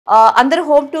అందరూ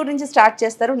home tour నుంచి start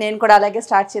చేస్తారు. నేను కూడా అలాగే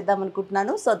స్టార్ట్ చేద్దాం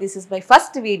అనుకుంటున్నాను. So this is my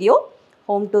first video.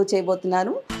 Home tour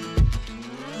చేయబోతున్నాను.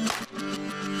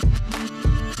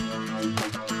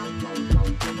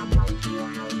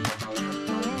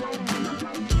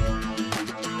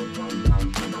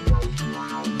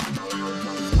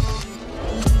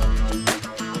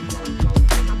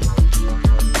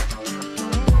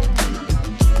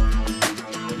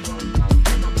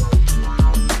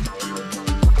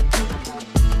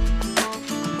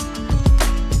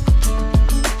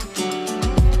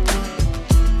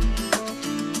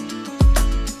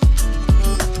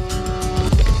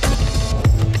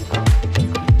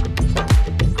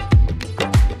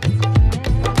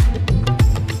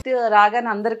 రాగానే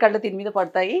అందరి కళ్ళు దీని మీద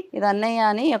పడతాయి. ఇది అన్నయ్య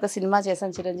అని ఒక సినిమా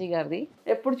చేశాను చిరంజీవి గారిది.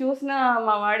 ఎప్పుడు చూసినా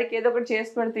మా వాడికి ఏదో ఒకటి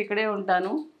చేసి పెడితే ఇక్కడే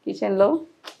ఉంటాను కిచెన్లో.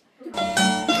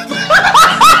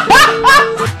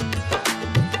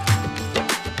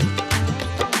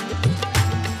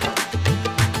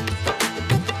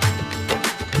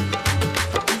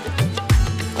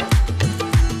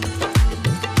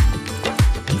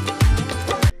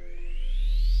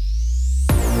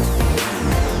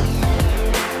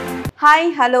 Hi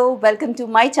hello welcome to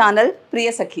my channel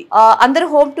Priyasakhi. అందరూ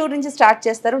హోమ్ టూర్ నుంచి స్టార్ట్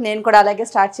చేస్తారు. నేను కూడా అలాగే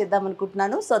స్టార్ట్ చేద్దాం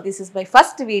అనుకుంటున్నాను. So this is my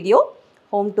first video.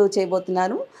 Home tour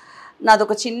చేయబోతున్నాను.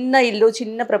 నాదొక చిన్న ఇల్లు,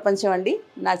 చిన్న ప్రపంచం అండి.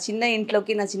 నా చిన్న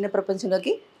ఇంట్లోకి, నా చిన్న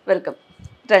ప్రపంచంలోకి వెల్కమ్.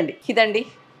 రండి. ఇదండి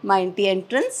మా ఇంటి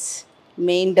ఎంట్రన్స్,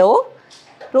 మెయిన్ డోర్.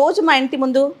 రోజు మా ఇంటి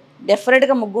ముందు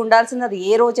డెఫినెట్గా ముగ్గు ఉండాల్సింది. అది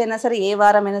ఏ రోజైనా సరే, ఏ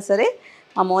వారమైనా సరే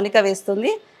మా మోనిక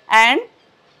వేస్తుంది. అండ్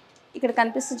ఇక్కడ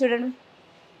కనిపిస్తుంది చూడండి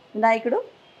వినాయకుడు.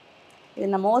 ఇది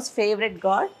నా మోస్ట్ ఫేవరెట్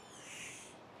గాడ్.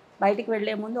 బయటికి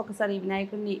వెళ్ళే ముందు ఒకసారి ఈ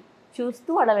వినాయకుడిని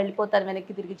చూస్తూ అలా వెళ్ళిపోతాను,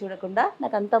 వెనక్కి తిరిగి చూడకుండా.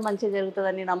 నాకు అంతా మంచిగా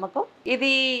జరుగుతుందని నమ్మకం.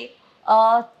 ఇది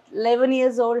 11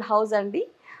 years old హౌస్ అండి.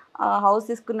 హౌస్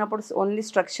తీసుకున్నప్పుడు ఓన్లీ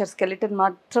స్ట్రక్చర్, స్కెలిటన్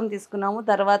మాత్రం తీసుకున్నాము.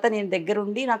 తర్వాత నేను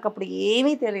దగ్గరుండి, నాకు అప్పుడు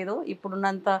ఏమీ తెలియదు.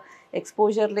 ఇప్పుడున్నంత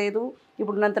ఎక్స్పోజర్ లేదు,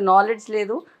 ఇప్పుడున్నంత నాలెడ్జ్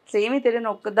లేదు, అసలు ఏమీ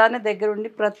తెలియదు. ఒక్కదాన్నే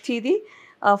దగ్గరుండి ప్రతిదీ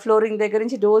ఫ్లోరింగ్ దగ్గర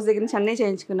నుంచి, డోర్స్ దగ్గర నుంచి అన్నీ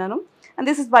చేయించుకున్నాను. And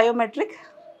this is biometric.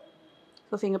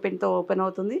 So finger ప్రింట్తో open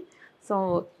అవుతుంది. సో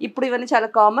ఇప్పుడు ఇవన్నీ చాలా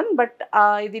కామన్, బట్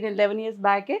ఇది నేను 11 years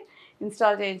బ్యాకే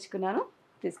ఇన్స్టాల్ చేయించుకున్నాను.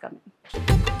 తీసుకొని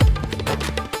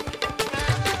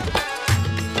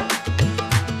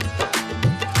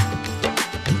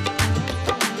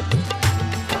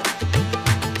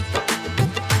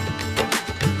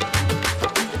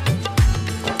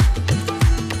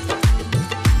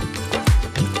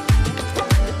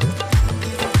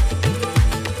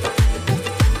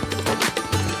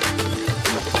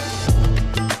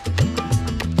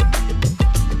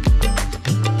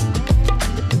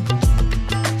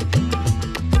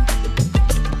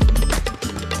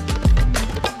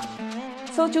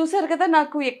చూసారు కదా,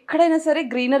 నాకు ఎక్కడైనా సరే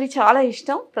గ్రీనరీ చాలా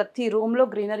ఇష్టం. ప్రతి రూమ్లో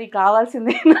గ్రీనరీ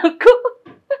కావాల్సిందే నాకు.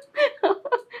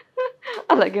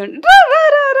 అలాగే ఉండి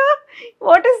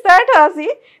వాట్ ఈస్ దాట్ హాసి,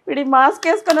 వీడి మాస్క్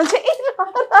వేసుకొని వచ్చి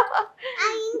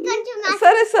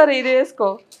సరే సరే ఇది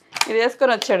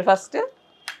వేసుకొని వచ్చాడు first.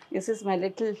 This is my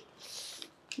little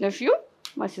nephew,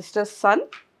 my sisters sun.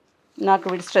 నాకు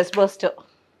వీడి స్ట్రెస్ బస్ట్.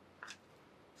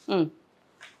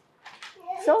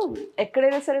 సో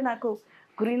ఎక్కడైనా సరే నాకు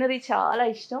గ్రీనరీ చాలా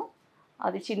ఇష్టం.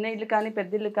 అది చిన్న ఇల్లు కానీ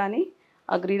పెద్ద ఇల్లు కానీ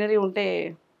ఆ గ్రీనరీ ఉంటే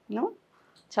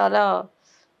చాలా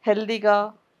హెల్దీగా,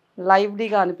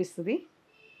 లైవ్లీగా అనిపిస్తుంది.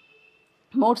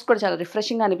 మూడ్స్ కూడా చాలా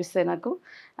రిఫ్రెషింగ్గా అనిపిస్తాయి నాకు.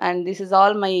 And this is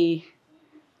all my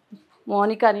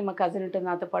Monika అని మా కజిన్ ఉంటుంది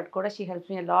నాతో పాటు కూడా. She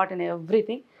helps me a lot in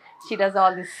everything. She does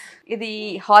all this. ఇది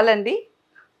హాల్ అండి.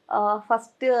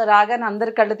 ఫస్ట్ రాగానే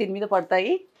అందరి కళ్ళు దీని మీద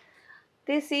పడతాయి.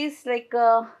 దిస్ ఈజ్ లైక్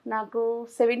నాకు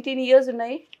 17 years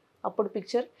ఉన్నాయి అప్పుడు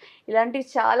పిక్చర్. ఇలాంటివి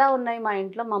చాలా ఉన్నాయి మా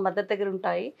ఇంట్లో. మా మదర్ దగ్గర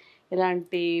ఉంటాయి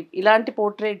ఇలాంటి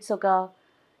పోర్ట్రేట్స్ ఒక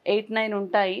 8-9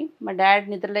 ఉంటాయి. మా డాడ్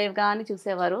నిద్రలేవగానే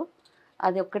చూసేవారు.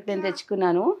 అది ఒక్కటి నేను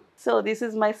తెచ్చుకున్నాను. So this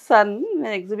is my son.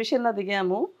 మేము ఎగ్జిబిషన్లో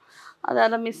దిగాము. అది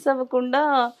అలా మిస్ అవ్వకుండా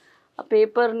ఆ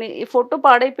పేపర్ని, ఈ ఫోటో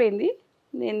పాడైపోయింది.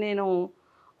 నేను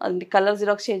అది కలర్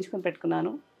జిరాక్స్ చేయించుకొని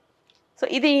పెట్టుకున్నాను. సో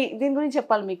దీని గురించి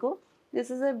చెప్పాలి మీకు.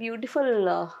 This is a beautiful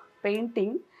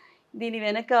painting. దీని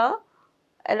వెనక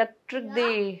electric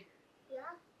the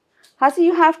Hasi,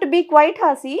 you have to be quiet,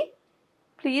 Hasi,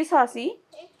 please. Hasi,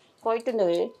 quiet in the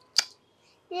way.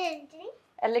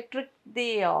 Electric the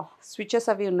switches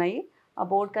అవి ఉన్నాయి. ఆ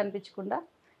బోర్డ్ కనిపించకుండా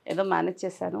ఏదో మేనేజ్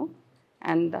చేశాను.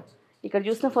 అండ్ ఇక్కడ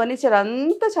చూసిన ఫర్నిచర్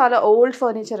అంతా చాలా ఓల్డ్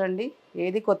ఫర్నిచర్ అండి,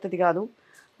 ఏది కొత్తది కాదు.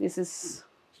 This is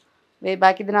way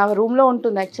back. ఇది నా రూమ్లో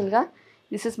ఉంటుంది యాక్చువల్గా.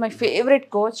 This is my favourite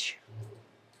coach.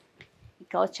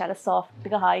 Couch చాలా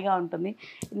సాఫ్ట్గా హాయిగా ఉంటుంది.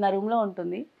 ఇది నా రూమ్లో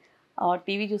ఉంటుంది.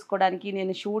 టీవీ చూసుకోవడానికి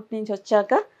నేను షూట్ నుంచి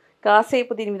వచ్చాక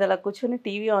కాసేపు దీని మీద అలా కూర్చొని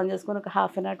టీవీ ఆన్ చేసుకొని ఒక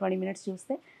హాఫ్ అన్ అవర్ 20 minutes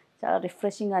చూస్తే చాలా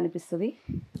రిఫ్రెషింగ్గా అనిపిస్తుంది.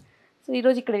 సో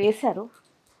ఈరోజు ఇక్కడ వేశారు.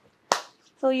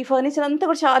 సో ఈ ఫర్నిచర్ అంతా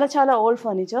కూడా చాలా చాలా ఓల్డ్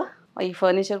ఫర్నిచర్. ఈ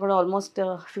ఫర్నిచర్ కూడా ఆల్మోస్ట్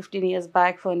 15 years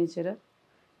బ్యాక్ ఫర్నిచర్.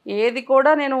 ఏది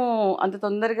కూడా నేను అంత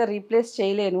తొందరగా రీప్లేస్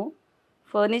చేయలేను.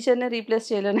 ఫర్నిచర్నే రీప్లేస్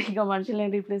చేయలేను, ఇంకా మనుషులు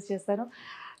నేను రీప్లేస్ చేస్తాను.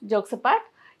 జోక్స్ అపార్ట్,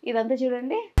 ఇదంతా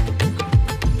చూడండి.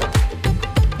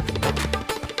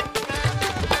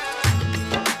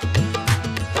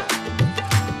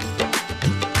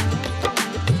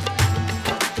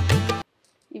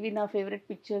 ఇవి నా ఫేవరెట్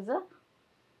పిక్చర్స్.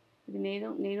 ఇది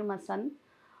నేను మా సన్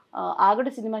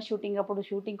ఆగడు సినిమా షూటింగ్ అప్పుడు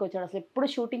షూటింగ్కి వచ్చాడు. అసలు ఎప్పుడు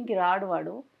షూటింగ్కి రాడు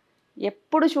వాడు,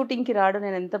 ఎప్పుడు షూటింగ్కి రాడు.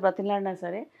 నేను ఎంత బ్రతిలాడినా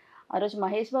సరే. ఆ రోజు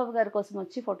మహేష్ బాబు గారి కోసం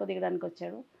వచ్చి ఫోటో దిగడానికి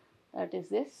వచ్చాడు. దట్ ఈస్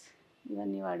దిస్,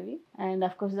 ఇవన్నీ వాడివి. And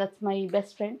of course that's my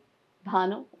best friend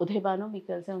Bhanu, Uday Bhanu, మీకు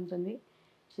తెలిసే ఉంటుంది.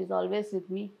 She always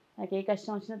with me. నాకు ఏ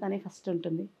కష్టం వచ్చినా తనే ఫస్ట్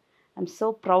ఉంటుంది. I'm so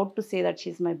proud to say that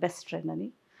she my best friend అని.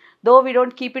 Though we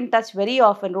don't keep in touch very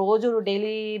often, రోజు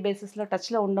డైలీ బేసిస్లో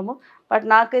టచ్లో ఉండము. బట్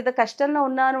నాకైతే కష్టంలో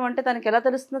ఉన్నాను అంటే తనకి ఎలా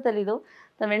తెలుస్తుందో తెలీదు.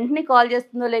 తను వెంటనే కాల్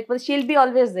చేస్తుందో, లేకపోతే she'll be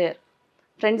always there.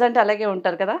 Friends అంటే అలాగే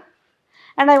ఉంటారు కదా.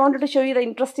 And I wanted to show you the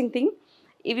interesting thing.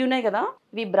 ఇవి ఉన్నాయి కదా,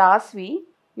 ఇవి బ్రాస్వి.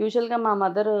 యూజువల్గా మా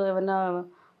మదర్ ఏమైనా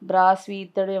బ్రాస్వి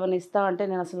ఇత్తడు ఏమైనా ఇస్తా అంటే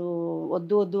నేను అసలు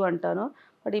వద్దు వద్దు అంటాను.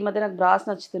 బట్ ఈ మధ్య నాకు బ్రాస్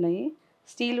నచ్చుతున్నాయి.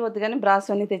 స్టీల్ వద్దు కానీ బ్రాస్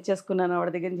అన్నీ తెచ్చేసుకున్నాను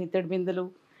వాడి దగ్గర నుంచి. ఇత్తడి బిందులు,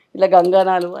 ఇలా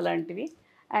గంగానాలు అలాంటివి.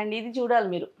 అండ్ ఇది చూడాలి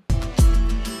మీరు,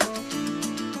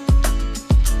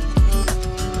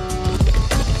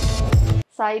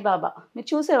 సాయిబాబా. మీరు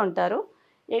చూసే ఉంటారు.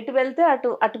 ఎటు వెళ్తే అటు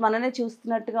అటు మననే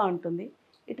చూస్తున్నట్టుగా ఉంటుంది.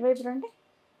 ఇటువైపు రండి,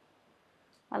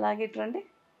 అలాగే ఇటు రండి,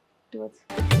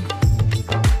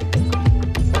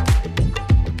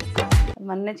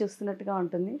 మననే చూస్తున్నట్టుగా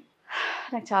ఉంటుంది.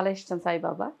 నాకు చాలా ఇష్టం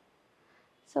Saibaba.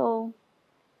 So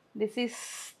this is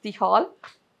the hall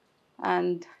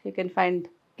and you can find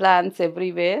plants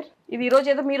everywhere. ఇది ఈరోజు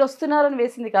ఏదో మీరు వస్తున్నారని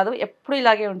వేసింది కాదు, ఎప్పుడు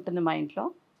ఇలాగే ఉంటుంది మా ఇంట్లో.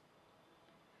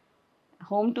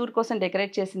 హోమ్ టూర్ కోసం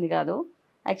డెకరేట్ చేసింది కాదు.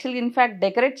 యాక్చువల్గా ఇన్ఫ్యాక్ట్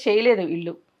డెకరేట్ చేయలేదు,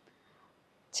 ఇల్లు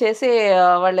చేసే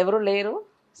వాళ్ళు ఎవరూ లేరు.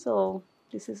 So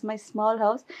this is my small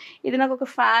house. ఇది నాకు ఒక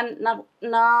ఫ్యాన్,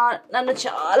 నన్ను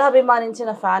చాలా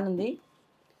అభిమానించిన ఫ్యాన్ ఉంది.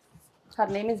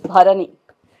 Her name is Bharani.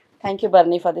 Thank you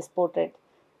Bharani for this portrait.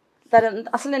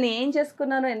 అసలు నేను ఏం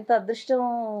చేసుకున్నానో, ఎంత అదృష్టం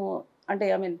అంటే,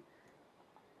 ఐ మీన్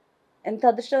ఎంత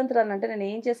అదృష్టవంతురాలు అంటే, నేను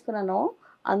ఏం చేసుకున్నానో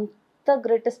అంత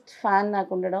గ్రేటెస్ట్ ఫ్యాన్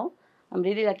నాకు ఉండడం. I'm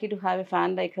really lucky to have a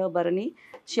fan like her, Bharani.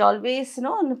 She always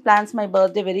plans my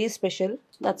birthday very special.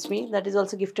 That's me. That is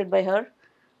also gifted by her.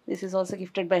 This is also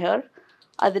gifted by her.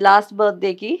 అది last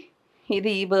బర్త్డేకి,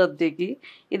 ఇది ఈ బర్త్డేకి.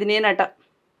 ఇది నేనట.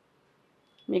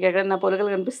 మీకు ఎక్కడ నా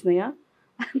పొలకలు కనిపిస్తున్నాయా?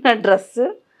 నా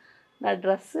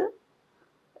డ్రెస్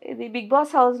ఇది బిగ్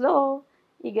బాస్ హౌస్లో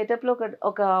ఈ గెటప్లో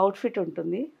ఒక అవుట్ఫిట్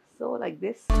ఉంటుంది. So like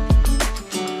this.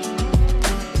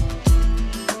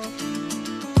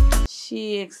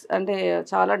 అంటే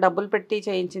చాలా డబ్బులు పెట్టి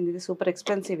చేయించింది, ఇది సూపర్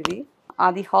ఎక్స్పెన్సివ్. ఇది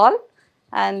అది hall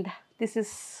and this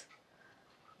is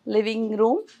living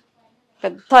room.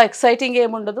 పెద్ద ఎక్సైటింగ్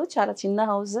ఏముండదు, చాలా చిన్న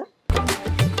house.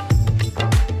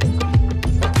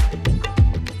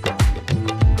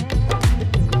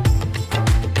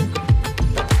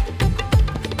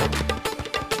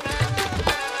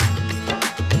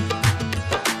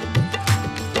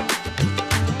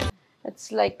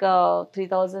 It's like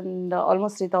 3000,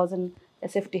 almost 3000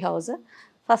 SFT house.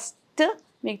 First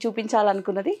మీకు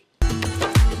చూపించాలనుకున్నది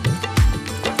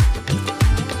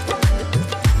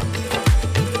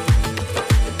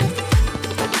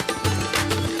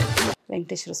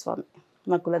వెంకటేశ్వర స్వామి,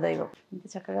 మా కులదైవం. ఇంత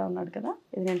చక్కగా ఉన్నాడు కదా.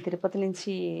 ఇది నేను తిరుపతి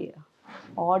నుంచి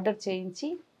ఆర్డర్ చేయించి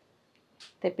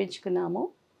తెప్పించుకున్నాము.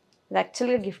 ఇది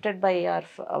యాక్చువల్గా gifted by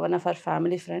one of our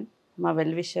family friend, మా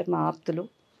వెల్ విషర్, మా ఆప్తులు.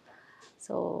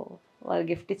 సో వాళ్ళు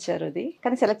గిఫ్ట్ ఇచ్చారు. ఇది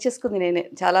కానీ సెలెక్ట్ చేసుకుంది నేనే.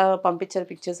 చాలా పంపించారు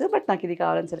పిక్చర్స్, బట్ నాకు ఇది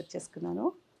కావాలని సెలెక్ట్ చేసుకున్నాను.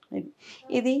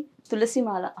 ఇది తులసి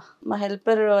మాల. మా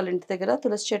హెల్పర్ వాళ్ళ ఇంటి దగ్గర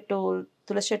తులసి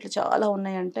చెట్లు చాలా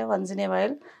ఉన్నాయంటే, వంజనే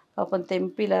వైల్ పాపం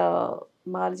తెంపిలా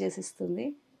మాల చేసిస్తుంది.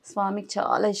 స్వామికి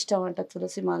చాలా ఇష్టం అంట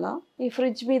తులసి మాల. ఈ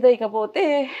ఫ్రిడ్జ్ మీద ఇకపోతే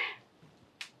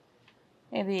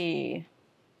ఇది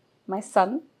మై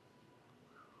సన్,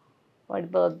 వాడి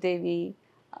బర్త్డేవి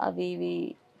అవి ఇవి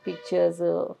పిక్చర్స్.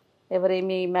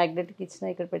 ఎవరేమి మ్యాగ్నెట్కి ఇచ్చినా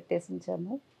ఇక్కడ పెట్టేసి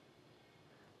ఉంచాము.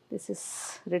 This is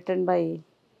written by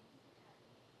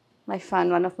my fan,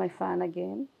 one of my fan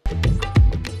again.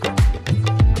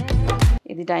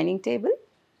 ఇది డైనింగ్ టేబుల్.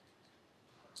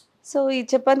 సో ఇది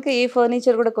చెప్పాను, ఏ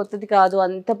ఫర్నిచర్ కూడా కొత్తది కాదు,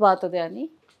 అంత పాతది అని.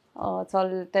 It's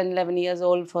all 10-11 years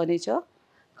old furniture.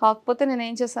 కాకపోతే నేను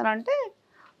ఏం చేశానంటే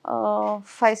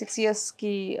 5-6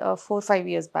 yearsకి 4-5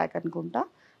 years బ్యాక్ అనుకుంటా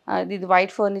ఇది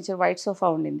వైట్ ఫర్నిచర్, వైట్ సోఫా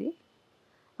ఉండింది.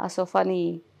 ఆ సోఫాని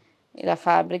ఇలా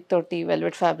ఫ్యాబ్రిక్ తోటి,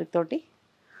 వెల్వెట్ ఫ్యాబ్రిక్ తోటి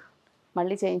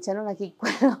మళ్ళీ చేయించాను. నాకు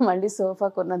ఈక్వల్గా మళ్ళీ సోఫా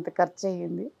కొన్నంత ఖర్చు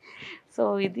అయ్యింది. సో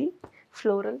ఇది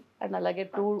ఫ్లోరల్ అండ్ అలాగే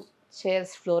 2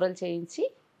 చైర్స్ ఫ్లోరల్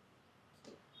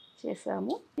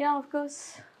చేసాము. Of course.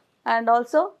 అండ్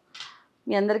ఆల్సో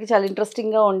మీ అందరికీ చాలా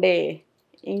ఇంట్రెస్టింగ్గా ఉండే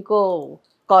ఇంకో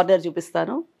కార్నర్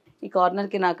చూపిస్తాను. ఈ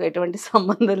కార్నర్కి నాకు ఎటువంటి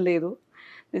సంబంధం లేదు.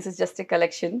 This is just a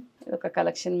collection. ఇది ఒక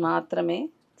కలెక్షన్ మాత్రమే.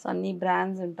 సో అన్ని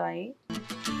బ్రాండ్స్ ఉంటాయి.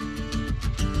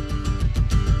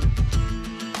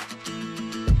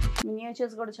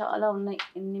 మినియేచర్స్ కూడా చాలా ఉన్నాయి.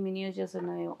 ఎన్ని మినియేచర్స్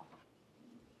ఉన్నాయో,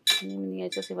 ఎన్ని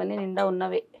మినియేచర్స్. ఇవన్నీ నిండా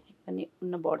ఉన్నవే, ఇవన్నీ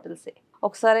ఉన్న బాటిల్సే.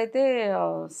 ఒకసారి అయితే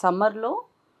సమ్మర్లో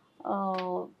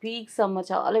పీక్ సమ్మర్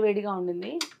చాలా వేడిగా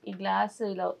ఉండింది. ఈ గ్లాస్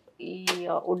ఇలా, ఈ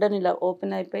వుడన్ ఇలా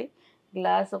ఓపెన్ అయిపోయి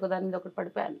గ్లాస్ ఒకదాని మీద ఒకటి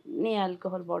పడిపోయి అన్ని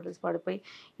ఆల్కహాల్ బాటిల్స్ పడిపోయి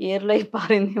ఎయిర్లో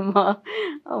పారింది మా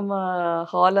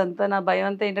హాల్ అంతా. నా భయం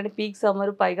అంతా ఏంటంటే పీక్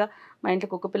సమ్మర్, పైగా మా ఇంట్లో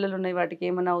కుక్క పిల్లలు ఉన్నాయి, వాటికి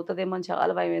ఏమన్నా అవుతుందేమో అని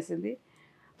చాలా భయం వేసింది.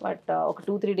 బట్ ఒక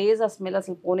 2-3 days ఆ స్మెల్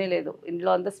అసలు పోనే లేదు.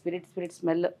 ఇంట్లో అంతా స్పిరిట్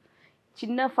స్మెల్.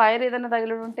 చిన్న ఫైర్ ఏదైనా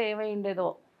తగిలి ఉంటే ఏమై ఉండేదో.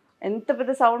 ఎంత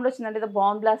పెద్ద సౌండ్ వచ్చిందంటే ఏదో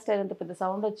బాంబ్ బ్లాస్ట్ అయినంత పెద్ద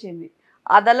సౌండ్ వచ్చింది.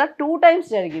 అదలా 2 times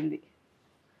జరిగింది.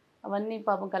 అవన్నీ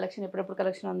పాపం కలెక్షన్, ఎప్పుడెప్పుడు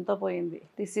కలెక్షన్ అంతా పోయింది.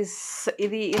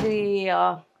 ఇది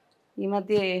ఈ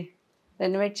మధ్య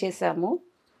రెనోవేట్ చేసాము.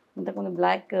 ఇంతకుముందు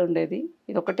బ్లాక్ ఉండేది,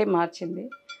 ఇది ఒకటే మార్చింది.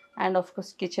 అండ్ ఆఫ్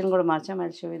కోర్స్ కిచెన్ కూడా మార్చాం. I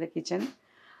will show you the kitchen.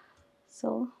 So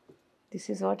this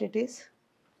is what it is.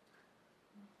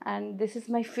 And this is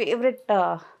my favourite,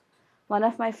 one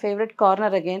of my favourite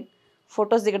corner again.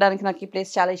 Photos దిగడానికి నాకు ఈ ప్లేస్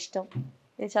చాలా ఇష్టం.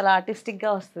 ఇది చాలా ఆర్టిస్టిక్గా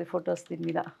వస్తుంది ఫొటోస్ దీని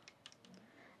మీద.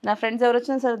 నా ఫ్రెండ్స్ ఎవరు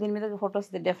వచ్చినా సరే దీని మీద ఫొటోస్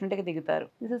డెఫినెట్గా దిగుతారు.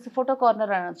 దిస్ ఇస్ ఫోటో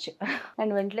కార్నర్ అనొచ్చు.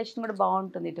 అండ్ వెంటిలేషన్ కూడా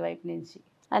బాగుంటుంది ఇటువైపు నుంచి.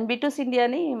 అండ్ బిటూస్ ఇండియా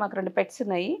అని మాకు 2 pets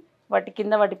ఉన్నాయి. వాటి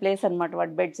కింద వాటి ప్లేస్ అనమాట.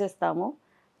 వాటి బెడ్స్ వేస్తాము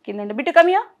కింద. బిటు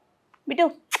come here,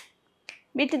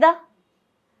 బిటుదా,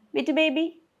 బిటు baby.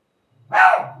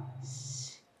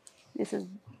 This is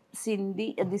Sindhi,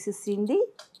 this is Sindhi,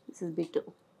 this is బిటు.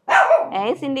 A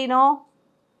సింధీనో,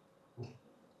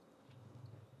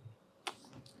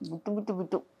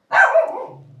 బిటు.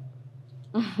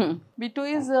 Bitu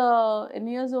is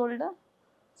any years old?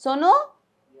 Sonu?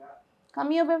 Yeah.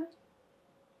 Come here, baby.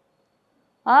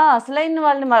 అసలైన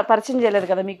వాళ్ళని పరిచయం చేయలేదు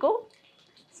కదా మీకు.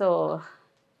 So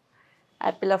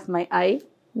Apple of my I,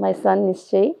 my son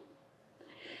Nishchay.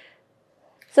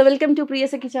 So welcome to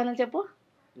Priyasakhi channel చెప్పు.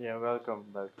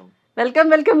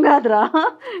 Welcome కాదురా,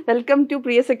 welcome to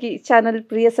Priyasakhi channel.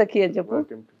 Priyasakhi అని చెప్పు.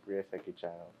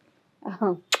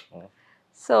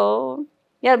 సో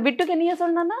యా, బిట్టుకి ఎన్ని years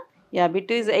old, Nana? Yeah,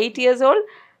 Bittu is 8 years old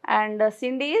and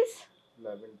Cindy is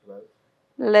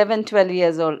 11-12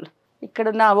 years old. ఇక్కడ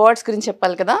ఉన్న అవార్డ్స్ గురించి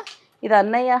చెప్పాలి కదా. ఇది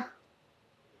అన్నయ్య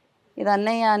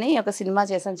అని ఒక సినిమా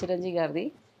చేశాను చిరంజీవి గారిది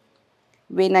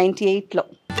 98లో.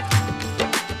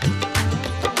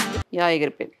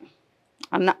 ఎగిరిపోయింది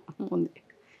అన్న ఉంది.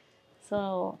 సో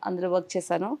అందులో వర్క్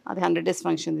చేశాను. అది 100 days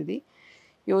ఫంక్షన్. ఇది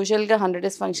యూజువల్గా 100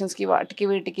 days ఫంక్షన్స్కి వాటికి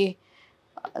వీటికి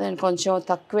నేను కొంచెం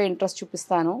తక్కువ ఇంట్రెస్ట్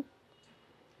చూపిస్తాను.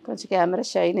 కొంచెం కెమెరా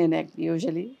షై నేను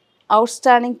usually. Out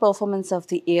standing performance of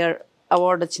the year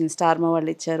award వచ్చింది. స్టార్ మా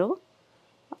వాళ్ళు ఇచ్చారు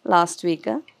last week.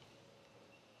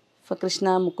 For Krishna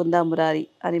Mukunda Murari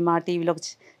అని మా టీవీలో ఒక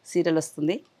సీరియల్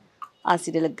వస్తుంది. ఆ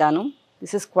సీరియల్కి గాను.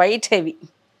 దిస్ ఇస్ క్వైట్ హెవీ,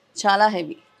 చాలా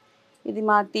హెవీ. ఇది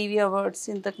మా టీవీ అవార్డ్స్.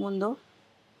 ఇంతకుముందు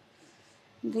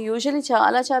ఇంకా యూజువలీ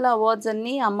చాలా అవార్డ్స్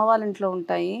అన్నీ అమ్మ వాళ్ళ ఇంట్లో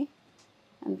ఉంటాయి,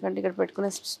 ఎందుకంటే ఇక్కడ పెట్టుకునే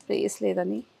స్పేస్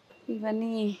లేదని.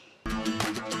 ఇవన్నీ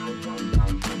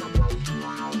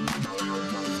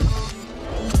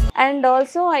and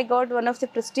also I got one of the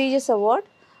prestigious award,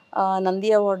 Nandi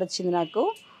award వచ్చింది నాకు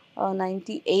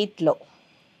 98లో.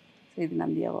 ఇది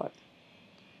నంది అవార్డ్.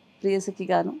 ప్రియసఖి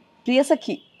గాను.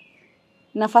 ప్రియసఖి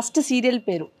నా ఫస్ట్ సీరియల్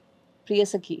పేరు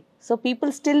Priyasakhi. So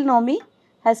people still no me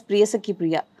has Priyasakhi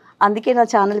Priya. అందుకే నా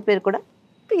ఛానల్ పేరు కూడా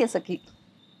Priyasakhi.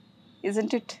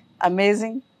 Isn't it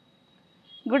amazing?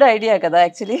 Good idea కదా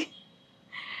యాక్చువల్లీ.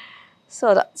 సో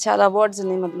చాలా అవార్డ్స్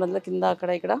ఉన్నాయి మధ్యలో కింద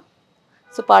అక్కడ ఇక్కడ.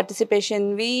 So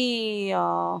పార్టిసిపేషన్వి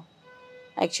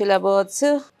actual awards.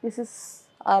 This is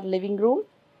are living room.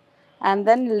 And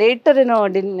then later నేను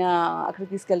అక్కడికి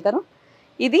తీసుకెళ్తాను.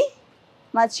 ఇది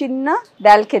మా చిన్న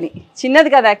బాల్కనీ. చిన్నది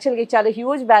కాదు యాక్చువల్గా, చాలా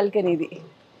హ్యూజ్ బాల్కనీ ఇది.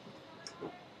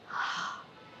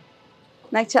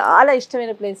 నాకు చాలా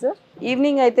ఇష్టమైన ప్లేస్.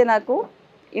 ఈవినింగ్ అయితే నాకు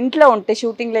ఇంట్లో ఉంటే,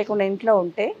 షూటింగ్ లేకుండా ఇంట్లో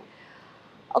ఉంటే,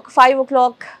 ఒక 5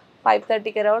 o'clock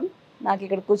 5:30కి అరౌండ్ నాకు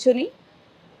ఇక్కడ కూర్చొని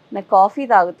నాకు కాఫీ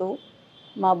తాగుతూ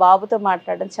మా బాబుతో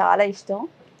మాట్లాడడం చాలా ఇష్టం.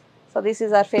 So this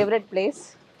is our favourite place.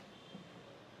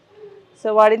 So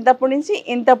వాడు ఇంతప్పటి నుంచి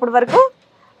ఇంతప్పటి వరకు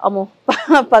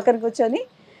పక్కన కూర్చొని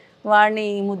వాడిని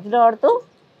ముద్దులాడుతూ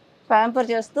ప్యాంపర్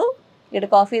చేస్తూ ఇక్కడ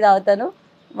కాఫీ తాగుతాను.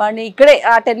 వాడిని ఇక్కడే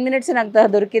ఆ 10 మినిట్స్ నాకు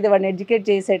దొరికింది వాడిని ఎడ్యుకేట్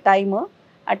చేసే టైము.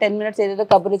 ఆ 10 మినిట్స్ ఏదేదో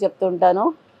కబుర్లు చెప్తూ ఉంటాను,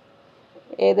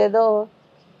 ఏదేదో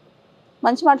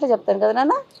మంచి మాటలు చెప్తాను కదా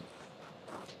నాన్న.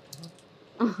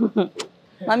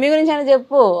 మమ్మీ గురించి అని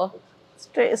చెప్పు,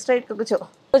 స్ట్రైట్గా కూర్చో.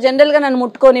 జనరల్గా నన్ను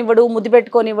ముట్టుకొనివ్వడు, ముద్దు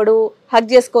పెట్టుకొనివ్వడు, హగ్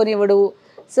చేసుకొనివ్వడు.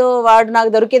 సో వాడు నాకు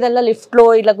దొరికేదల్లా లిఫ్ట్లో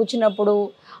ఇట్లా కూర్చున్నప్పుడు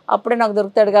అప్పుడే నాకు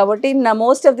దొరుకుతాడు. కాబట్టి నా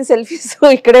మోస్ట్ ఆఫ్ ది సెల్ఫీస్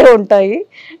ఇక్కడే ఉంటాయి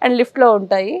అండ్ లిఫ్ట్లో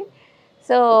ఉంటాయి.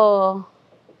 సో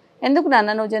ఎందుకు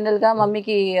నాన్న నువ్వు జనరల్గా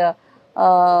మమ్మీకి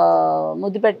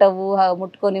ముద్దు పెట్టవు,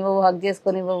 ముట్టుకొనివ్వవు, హగ్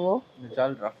చేసుకొనివ్వవు?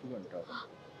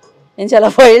 నేను చాలా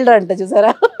వైల్డ్ అంట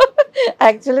చూసారా.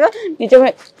 యాక్చువల్గా నిజమే,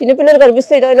 చిన్నపిల్లలు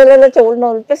కనిపిస్తే ఇలా చెవులు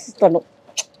నొలిపిస్తాను,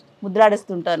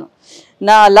 ముద్రాడిస్తుంటాను.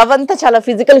 నా లవ్ అంతా చాలా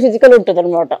ఫిజికల్ ఉంటుంది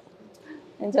అనమాట.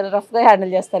 నేను చాలా రఫ్గా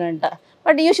handle చేస్తానంట.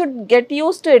 But you should get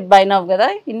use to it by now కదా.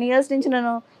 ఇన్ని ఇయర్స్ నుంచి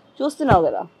నన్ను చూస్తున్నావు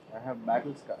కదా.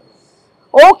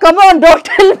 Oh, come on, don't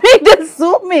tell me, just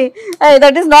sue me. Hey,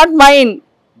 that is not mine.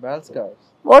 Bad scars.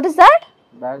 What is that?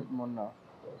 Bad monna.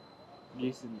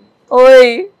 గీసింది.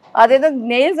 ఓయ్, అదేదో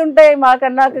nails ఉంటాయి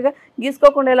మాకన్నా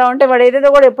గీసుకోకుండా ఎలా ఉంటే వాడు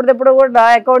ఏదేదో కూడా ఎప్పుడెప్పుడు కూడా నా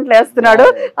అకౌంట్లో వేస్తున్నాడు.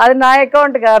 అది నా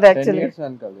అకౌంట్ కాదు యాక్చువల్లీ.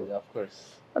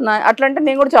 అట్లా అంటే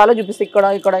నేను కూడా చాలా చూపిస్తాను, ఇక్కడ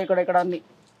ఇక్కడ ఇక్కడ ఇక్కడ అన్ని.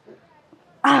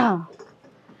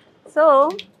 So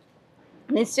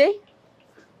Nishchay,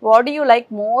 what do you like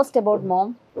most about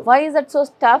ma'am? Why is that so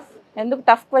tough? ఎందుకు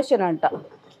టఫ్ క్వశ్చన్ అంట?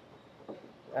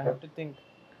 I have to think.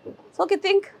 Okay,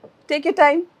 think. Take your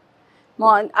time.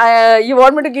 Mom, you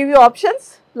want me to give you options?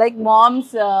 Like mom's,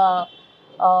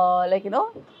 like, you know,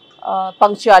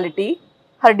 punctuality,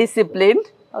 her discipline.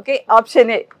 Okay, option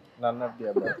A. None of the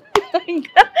above.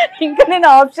 ఇంకా నేను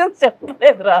options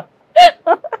చెప్పలేదురా.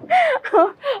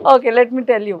 Okay, let me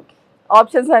tell you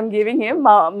options I'm giving him.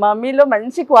 మమ్మీలో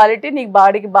మంచి quality, నీకు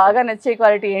బాడీకి బాగా నచ్చే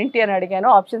quality ఏంటి అని అడిగాను.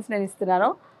 ఆప్షన్స్ నేను ఇస్తున్నాను.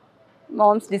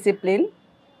 Moms discipline,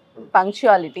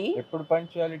 punctuality. ఎప్పుడు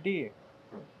punctuality?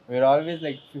 We are always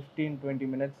like 15-20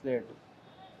 minutes late.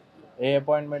 ఏ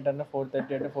అపాయింట్మెంట్ అన్నా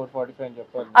 4:30 అంటే 4:45 అని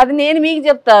చెప్పాలి. అది నేను మీకు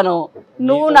చెప్తాను,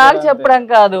 నువ్వు నాకు చెప్పడం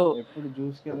కాదు. ఎప్పుడు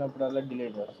జ్యూస్కి వెళ్ళినప్పుడు అలా డిలే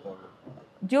చేస్తాను.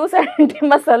 జ్యూస్ అంటే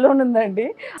మా సలూన్ ఉందండి,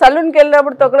 సలూన్కి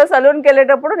వెళ్ళినప్పుడు తొక్కలో సలూన్కి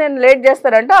వెళ్ళేటప్పుడు నేను లేట్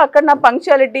చేస్తానంట. అక్కడ నా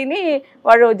పంక్చువాలిటీని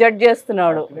వాడు జడ్జ్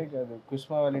చేస్తున్నాడు. కాదు,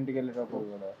 కుస్మా వాళ్ళ ఇంటికి వెళ్ళేటప్పుడు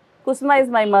కూడా. కుస్మా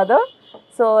ఇస్ మై మదర్.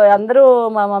 సో అందరూ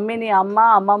మా మమ్మీని అమ్మ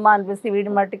అమ్మమ్మ అనిపిస్తే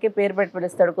వీడి మట్టికి పేరు పెట్టి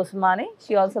పిలుస్తాడు కుస్మా అని.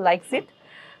 She also likes it.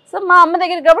 So మా అమ్మ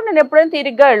దగ్గరికి కాబట్టి నేను ఎప్పుడైనా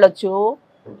తీరిగ్గా వెళ్ళొచ్చు.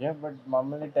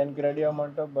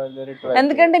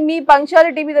 ఎందుకంటే మీ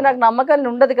పంక్చువాలిటీ మీద నాకు నమ్మకాన్ని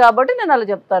ఉండదు కాబట్టి నేను అలా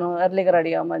చెప్తాను, ఎర్లీగా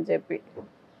రెడీ అవ్వమని చెప్పి.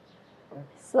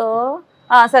 సో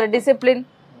సరే, discipline,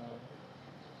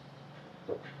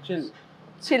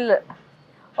 chill.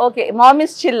 Okay, mom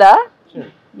is Chilla?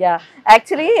 Yeah,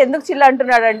 actually ఎందుకు చిల్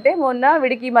అంటున్నాడంటే మొన్న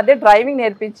వీడికి ఈ మధ్య డ్రైవింగ్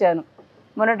నేర్పించాను.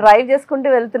 మొన్న డ్రైవ్ చేసుకుంటూ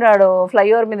వెళ్తున్నాడు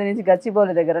ఫ్లైఓవర్ మీద నుంచి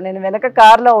గచ్చిబౌలి దగ్గర. నేను వెనక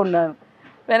కార్లో ఉన్నాను.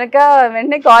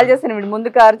 వెంటనే కాల్ చేశాను వీడు ముందు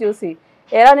కార్ చూసి,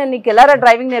 ఎలా నేను నీకు ఎలారా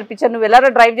డ్రైవింగ్ నేర్పించాను, నువ్వు ఎలారా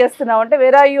డ్రైవ్ చేస్తున్నావు అంటే,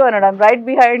 వేర్ ఆర్ యూ అన్నాడు. ఐమ్ రైట్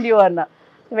బిహైండ్ యూ అన్న.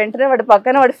 వెంటనే వాడి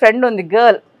పక్కన వాడి ఫ్రెండ్ ఉంది,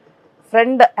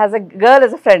 friend as a girl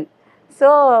as a friend. So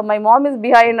my mom is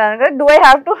behind అనగా, do I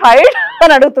have to hide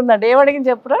అని అడుగుతుందంట. ఏమడిగింది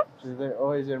చెప్పురా?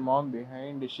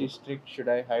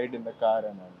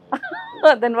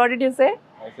 Then what did you say?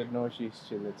 I said no, she's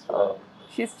chill, it's fine.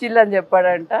 She's chill అని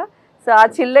చెప్పాడంట. So ఆ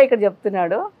చిల్లే ఇక్కడ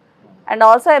చెప్తున్నాడు. And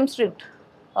also I'm strict.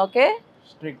 Okay,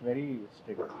 strict, very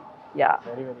strict. Yeah,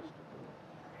 very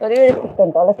very strict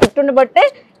అంట. అలా strict ఉండి బట్టే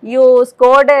you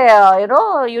scored you know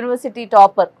university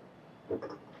topper.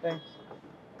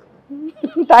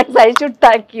 Thanks, I should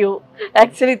thank you.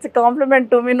 Actually, it's a compliment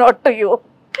to me, not to you.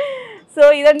 So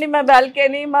ఇదండి మా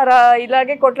balcony.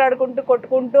 ఇలాగే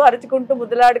కొట్టుకుంటూ అరుచుకుంటూ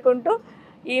ముద్దులాడుకుంటూ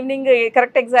evening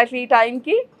correct exactly ఈ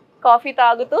టైంకి కాఫీ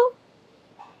తాగుతూ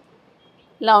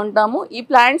ఇలా ఉంటాము. ఈ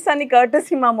ప్లాంట్స్ అన్ని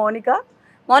కర్టసీ మా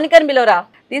మోనికాని పిలవరా.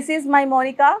 This is my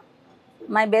Monika,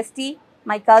 my bestie,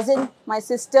 my cousin, my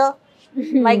sister,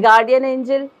 my Guardian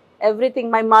Angel,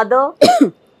 everything, my mother.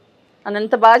 అని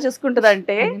ఎంత బాగా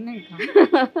చూసుకుంటుందంటే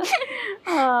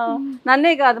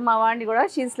నన్నే కాదు మా వాడిని కూడా.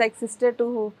 She is like sister to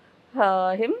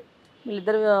him.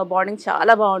 వీళ్ళిద్దరు బాండింగ్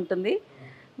చాలా బాగుంటుంది.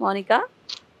 మోనికా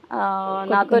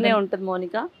నాతోనే ఉంటుంది.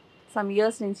 మోనికా సమ్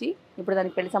ఇయర్స్ నుంచి. ఇప్పుడు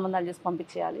దానికి పెళ్లి సంబంధాలు చూసి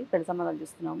పంపించేయాలి. పెళ్లి సంబంధాలు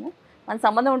చూస్తున్నాము. మన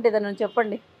సంబంధం ఉంటే దాన్ని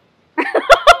చెప్పండి.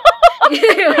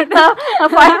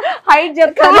 హైట్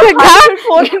చెప్తాను,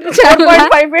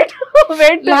 4.5 feet,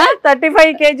 weight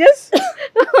 35 kgs.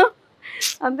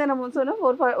 అంతేనా ముందు?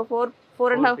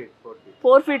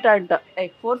 4 feet అంట.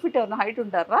 4 feet ఎవరన్నా హైట్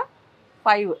ఉంటారా?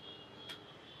 5.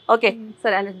 ఓకే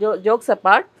సరే. అండ్ జోక్స్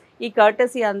అపార్ట్, ఈ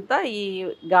కర్టసీ అంతా ఈ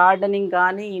గార్డెనింగ్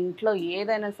కానీ ఇంట్లో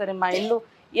ఏదైనా సరే, మా ఇల్లు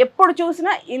ఎప్పుడు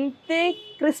చూసినా ఇంతే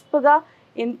క్రిస్ప్గా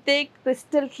ఇంతే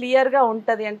క్రిస్టల్ క్లియర్గా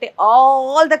ఉంటుంది అంటే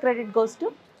all the credit goes to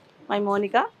my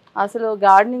Monica. అసలు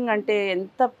గార్డెనింగ్ అంటే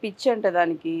ఎంత పిచ్చి అంటే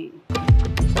దానికి,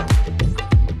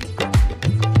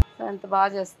 ఎంత బాగా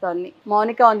చేస్తాను.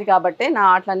 మౌనిక ఉంది కాబట్టి నా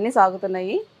ఆటలన్నీ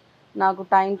సాగుతున్నాయి. నాకు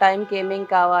టైంకి ఏమేం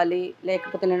కావాలి,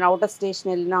 లేకపోతే నేను అవుట్ ఆఫ్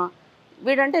స్టేషన్ వెళ్ళినా,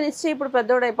 వీడంటే నిశ్చయం ఇప్పుడు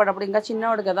పెద్దోడు అయిపోయాడు, అప్పుడు ఇంకా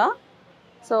చిన్నవాడు కదా.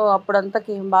 సో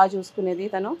అప్పుడంతకి బాగా చూసుకునేది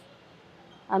తను.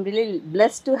 I'm really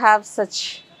blessed to have such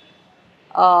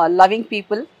loving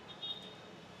people.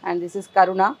 And this is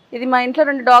కరుణ. ఇది మా ఇంట్లో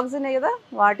 2 డాగ్స్ ఉన్నాయి కదా,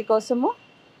 వాటి కోసము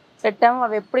పెట్టాము.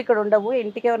 అవి ఎప్పుడు ఇక్కడ ఉండవు,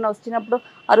 ఇంటికి ఎవరైనా వచ్చినప్పుడు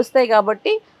అరుస్తాయి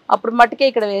కాబట్టి అప్పుడు మట్టుకే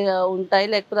ఇక్కడ ఉంటాయి,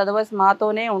 లేకపోతే అదర్వైజ్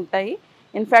మాతోనే ఉంటాయి.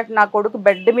 ఇన్ఫ్యాక్ట్ నా కొడుకు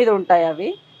బెడ్ మీద ఉంటాయి అవి.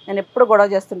 నేను ఎప్పుడు గొడవ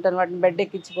చేస్తుంటాను వాటిని బెడ్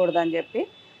ఎక్కించకూడదు అని చెప్పి.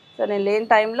 సో నేను లేని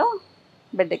టైంలో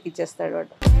బెడ్ ఎక్కించేస్తాడు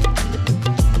వాడు.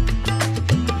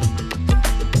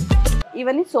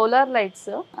 ఇవన్నీ సోలార్ లైట్స్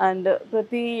అండ్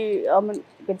ప్రతి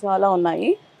ఇక్కడ చాలా ఉన్నాయి.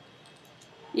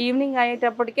 ఈవినింగ్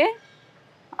అయ్యేటప్పటికే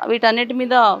వీటన్నిటి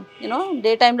మీద యూనో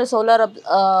డే టైంలో సోలార్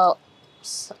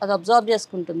అది అబ్జర్వ్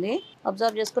చేసుకుంటుంది,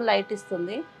 అబ్జర్వ్ చేసుకుని లైట్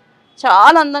ఇస్తుంది.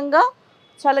 చాలా అందంగా,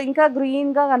 చాలా ఇంకా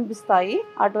గ్రీన్గా కనిపిస్తాయి.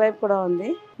 అటువైపు కూడా ఉంది.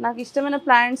 నాకు ఇష్టమైన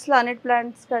ప్లాంట్స్లో అన్నిటి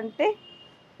ప్లాంట్స్ కంటే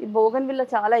ఈ బోగన్విల్లా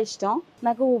చాలా ఇష్టం.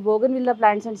 నాకు బోగన్విల్లా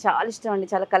ప్లాంట్స్ అంటే చాలా ఇష్టం అండి.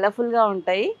 చాలా కలర్ఫుల్గా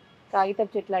ఉంటాయి,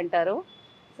 కాగితపు చెట్లు అంటారు.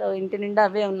 సో ఇంటి నిండా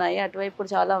అవే ఉన్నాయి, అటువైపు కూడా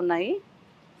చాలా ఉన్నాయి.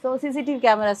 సో సీసీటీవీ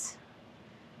కెమెరాస్,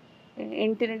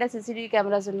 ఇంటి నిండా సీసీటీవీ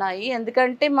కెమెరాస్ ఉన్నాయి.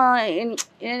 ఎందుకంటే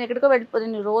నేను ఎక్కడికో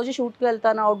నేను రోజు షూట్కి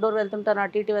వెళ్తాను, అవుట్డోర్ వెళ్తుంటాను,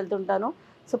 అటు ఇటు వెళ్తుంటాను.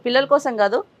 సో పిల్లల కోసం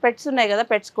కాదు, పెట్స్ ఉన్నాయి కదా,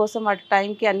 పెట్స్ కోసం వాటి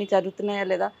టైంకి అన్నీ జరుగుతున్నాయా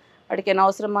లేదా, వాటికి ఏమైనా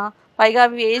అవసరమా. పైగా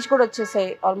అవి ఏజ్ కూడా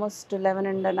వచ్చేసాయి, ఆల్మోస్ట్ 11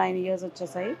 and 9 years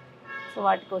వచ్చేసాయి. సో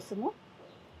వాటి కోసము.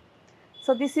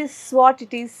 So this is what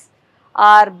it is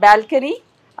are balcony,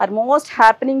 are most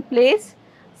happening place.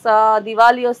 So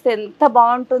Diwali వస్తే ఎంత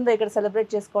బాగుంటుందో ఇక్కడ సెలబ్రేట్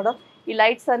చేసుకోవడం. ఈ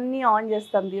లైట్స్ అన్నీ ఆన్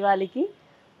చేస్తాం దివాళీకి.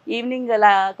 ఈవినింగ్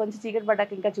అలా కొంచెం చీకటి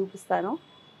పడ్డాక ఇంకా చూపిస్తాను.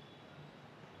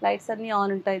 లైట్స్ అన్నీ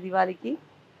ఆన్ ఉంటాయి దివాళీకి.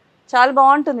 చాలా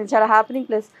బాగుంటుంది, చాలా హ్యాపెనింగ్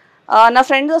ప్లేస్. నా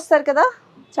ఫ్రెండ్స్ వస్తారు కదా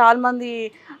చాలామంది,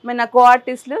 నా కో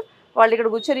ఆర్టిస్టులు, వాళ్ళు ఇక్కడ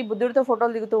కూర్చొని బుద్ధుడితో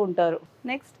ఫోటోలు దిగుతూ ఉంటారు.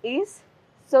 Next is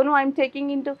Sonu. I'm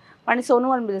taking in to వాడిని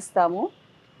సోను అని పిలుస్తాము.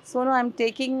 Sonu I'm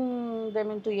taking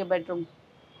them in to your bedroom.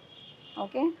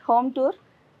 Okay, home tour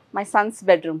my Sons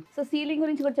bedroom. So ceiling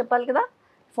గురించి కూడా చెప్పాలి కదా,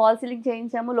 ఫాల్ సీలింగ్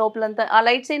చేయించాము లోపలంతా. ఆ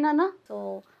లైట్స్ అయినా సో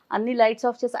అన్ని లైట్స్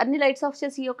ఆఫ్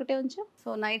చేసి ఈ ఒకటే ఉంచు. సో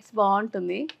నైట్స్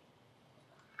బాగుంటుంది.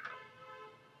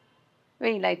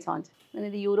 వెయ్యి లైట్స్ ఆన్. నేను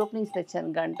ఇది యూరోప్ నుంచి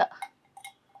తెచ్చాను గంట.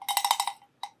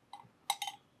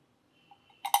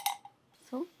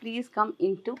 So please come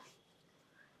in to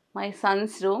my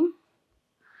Sons room.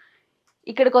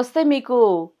 ఇక్కడికి వస్తే మీకు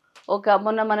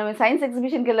మొన్న మనం సైన్స్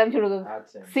ఎగ్జిబిషన్కి వెళ్ళాం చూడు,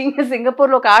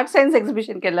 సింగపూర్లో ఒక ఆర్ట్ సైన్స్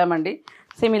ఎగ్జిబిషన్కి వెళ్ళామండి.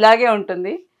 సేమ్ ఇలాగే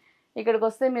ఉంటుంది. ఇక్కడికి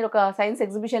వస్తే మీరు ఒక సైన్స్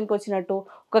ఎగ్జిబిషన్కి వచ్చినట్టు,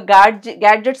 ఒక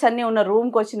గ్యాడ్జెట్స్ అన్నీ ఉన్న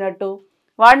రూమ్కి వచ్చినట్టు,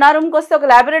 వాడు నా రూమ్కి వస్తే ఒక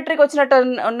ల్యాబొరేటరీకి వచ్చినట్టు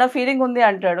ఉన్న ఫీలింగ్ ఉంది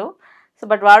అంటాడు. సో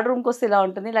బట్ వాడి రూమ్కి వస్తే ఇలా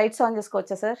ఉంటుంది. లైట్స్ ఆన్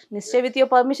చేసుకోవచ్చా sir? Nishchay, with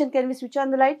your permission can we switch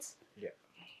on the lights?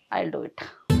 I will do it.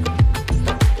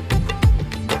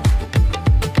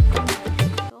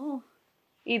 So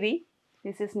ఇది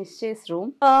దిస్ ఇస్ నిశ్చయ్స్ రూమ్.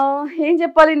 ఏం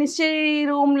చెప్పాలి, నిశ్చయ్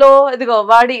రూమ్లో ఇదిగో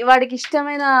వాడికి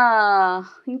ఇష్టమైన,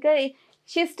 ఇంకా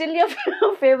షీ స్టిల్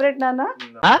యువర్ ఫేవరెట్ నాన్న.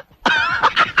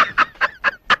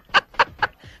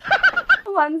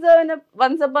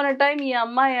 వన్స్ అపాన్ అ టైమ్ ఈ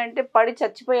అమ్మాయి అంటే పడి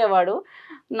చచ్చిపోయేవాడు.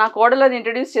 నా కోడలని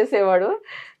ఇంట్రడ్యూస్ చేసేవాడు.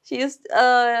 షీఈస్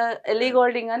ఎల్లీ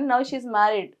గోల్డింగ్ అని. Now she is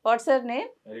married. Watts her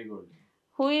name?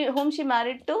 whom she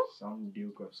married to? Some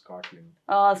Duke of Scotland.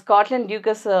 Scotland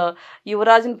డ్యూకస్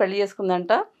యువరాజుని పెళ్లి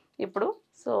చేసుకుందంట ఇప్పుడు.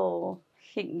 సో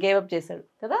హీ గేవ్ అప్ చేశాడు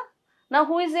కదా. Now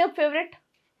who is your favorite?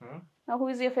 Now who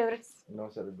is your favorite? No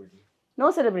celebrity. No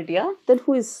celebrity, yeah? Then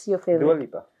who is your favorite? Dua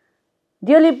Lipa.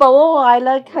 Dua Lipa. Oh, I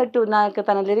like her too. నాకు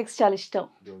తన lyrics చాలా ఇష్టం.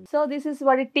 So this is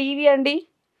వాడి TV అండి.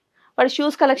 వాడి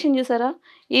shoes collection చూసారా?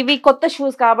 ఇవి కొత్త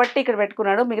షూస్ కాబట్టి ఇక్కడ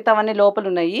పెట్టుకున్నాడు, మిగతావన్నీ లోపల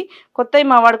ఉన్నాయి. కొత్తవి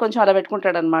మా వాడు కొంచెం అలా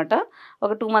పెట్టుకుంటాడు అనమాట,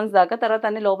 ఒక 2 months దాకా. తర్వాత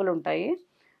అన్నీ లోపల ఉంటాయి.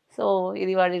 సో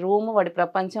ఇది వాడి రూము, వాడి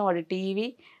ప్రపంచం, వాడి టీవీ,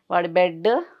 వాడి బెడ్.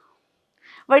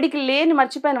 వాడికి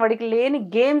లేని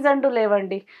గేమ్స్ అంటూ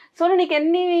లేవండి. సో నీకు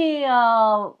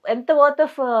ఎంత వర్త్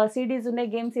ఆఫ్ సిడీస్ ఉన్నాయి,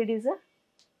 game CDs?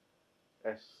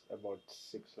 Yes, about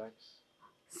 6 lakhs.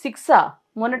 6ఆ?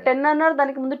 మొన్న 10 అన్నారు,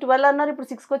 దానికి ముందు 12 అన్నారు, ఇప్పుడు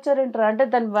 6కి వచ్చారేంటారా? అంటే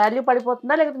దాని వాల్యూ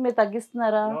పడిపోతుందా లేకపోతే మీరు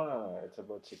తగ్గిస్తున్నారా? No, it's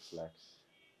about 6 lakhs.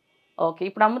 Okay,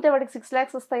 ఇప్పుడు అమ్మితే వాడికి 6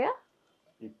 lakhs వస్తాయా?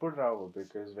 ఇప్పుడు రావు,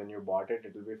 because when you bought it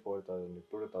will be 4,000.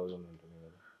 ఇప్పుడు 1,000 ఉంటుంది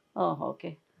కదా.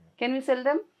 Okay, can we cell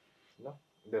them? No,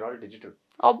 they're all digital.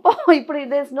 అబ్బా, ఇప్పుడు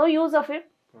there is no use of it.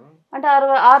 అంటే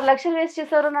 6 లక్షలు వేస్ట్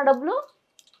చేశారు నా డబ్బులు.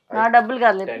 నా డబ్బులు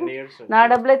కాదు, 10 years నా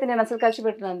డబ్బులు అయితే నేను అసలు ఖర్చు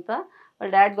పెట్టినంత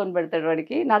వాళ్ళ డాడ్ కొని పెడతాడు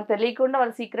వాడికి. నాకు తెలియకుండా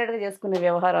వాళ్ళు సీక్రెట్గా చేసుకునే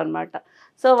వ్యవహారం అనమాట.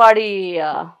 సో వాడి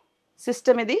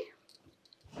సిస్టమ్ ఇది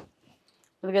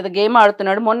కదా, గేమ్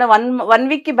ఆడుతున్నాడు. మొన్న వన్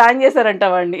వీక్కి బ్యాన్ చేశారంట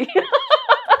వాడిని.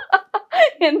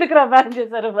 ఎందుకురా బ్యాన్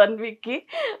చేశారు? 1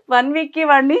 వీక్కి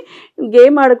వాడిని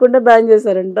గేమ్ ఆడకుండా బ్యాన్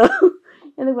చేశారంట.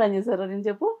 ఎందుకు బ్యాన్ చేశారు నేను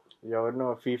చెప్పు. ఎవరినో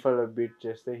ఫీఫాలో బీట్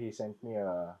చేస్తే he sent me a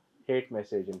hate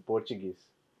message in Portuguese.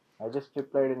 I just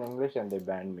replied in English and they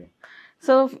banned me.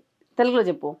 So తెలుగులో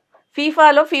చెప్పు.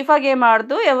 ఫీఫా గేమ్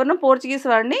ఆడుతూ ఎవరినో పోర్చుగీస్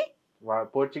వాడిని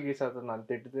పోర్చుగీస్ అతను నన్ను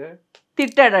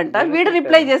తిట్టాడంట. వీడు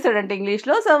రిప్లై చేశాడంట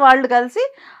ఇంగ్లీష్లో. సో వాళ్ళు కలిసి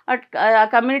ఆ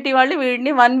కమ్యూనిటీ వాళ్ళు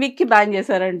వీడిని 1 వీక్కి బ్యాన్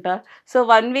చేశారంట. సో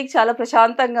 1 వీక్ చాలా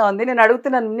ప్రశాంతంగా ఉంది. నేను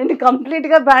అడుగుతున్నాను, నిన్ను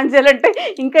కంప్లీట్గా బ్యాన్ చేయాలంటే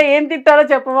ఇంకా ఏం తిట్టారో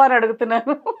చెప్పవా అని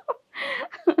అడుగుతున్నాను.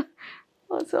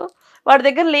 సో వాడి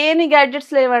దగ్గర లేని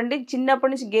గ్యాడ్జెట్స్ లేవండి.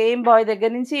 చిన్నప్పటి నుంచి గేమ్ బాయ్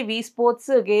దగ్గర నుంచి వి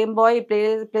sports, game bye,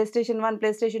 PlayStation 1,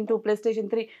 PlayStation 2,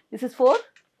 PlayStation 3, this is 4.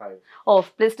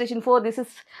 PlayStation 4, this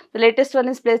is the latest one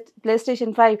is PlayStation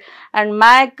 5 and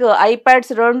Mac, iPads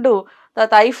 2,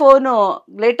 that iPhone,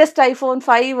 latest iPhone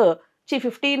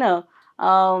 15,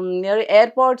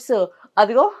 AirPods,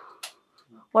 adigo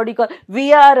what do you call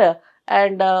VR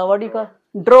and what do you call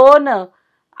drone,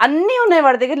 అన్నీ ఉన్నాయి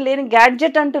వాడి దగ్గర. లేని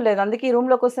gadget అంటూ లేదు. అందుకే ఈ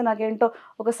రూమ్లోకి వస్తే నాకేంటో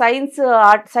ఒక సైన్స్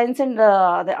అండ్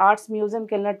అదే ఆర్ట్స్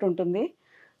మ్యూజియంకి వెళ్ళినట్టు ఉంటుంది.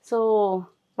 సో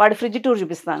వాడి ఫ్రిడ్జ్ టూర్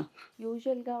చూపిస్తాను.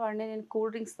 యూజువల్గా వాడిని నేను కూల్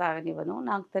డ్రింక్స్ తాగనివ్వను.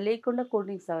 నాకు తెలియకుండా కూల్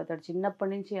డ్రింక్స్ తాగుతాడు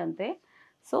చిన్నప్పటి నుంచి అంతే.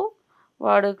 సో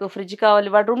వాడికి ఫ్రిడ్జ్ కావాలి.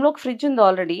 వాడి రూమ్లో ఒక ఫ్రిడ్జ్ ఉంది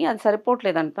ఆల్రెడీ, అది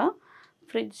సరిపోవట్లేదంట.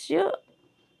 ఫ్రిడ్జ్లో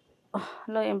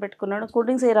ఏం పెట్టుకున్నాడు? కూల్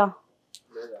డ్రింక్స్ ఏరా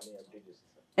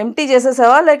ఎంటీ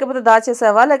చేసేసావా లేకపోతే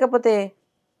దాచేసావా లేకపోతే?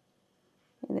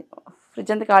 ఇది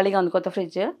ఫ్రిడ్జ్ అంతా ఖాళీగా ఉంది, కొత్త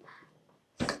ఫ్రిడ్జ్.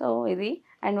 సో ఇది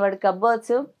అండ్ వాడి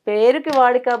కబర్డ్స్, పేరుకి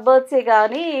వాడి కబర్డ్సే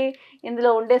కానీ ఇందులో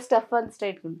ఉండే స్టఫ్ అంతా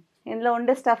స్ట్రైట్గా ఉంది. ఇందులో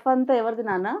ఉండే స్టఫ్ అంతా ఎవరిది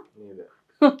నాన్న?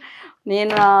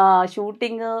 నేను నా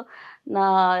షూటింగ్, నా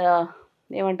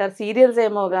ఏమంటారు సీరియల్స్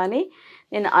ఏమో కానీ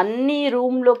నేను అన్ని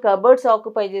రూమ్లో కబర్డ్స్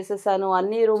ఆక్యుపై చేసేసాను.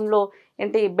 అన్ని రూమ్లో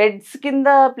ఏంటి బెడ్స్ కింద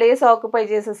ప్లేస్ ఆక్యుపై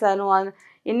చేసేసాను.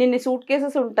 ఇన్ని సూట్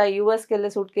కేసెస్ ఉంటాయి, యూఎస్కి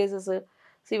వెళ్ళే సూట్ కేసెస్.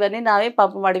 సో ఇవన్నీ నావే.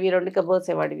 పాపం వాడివి 2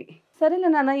 కబర్డ్సే వాడివి. సరేలే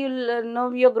నాన్న,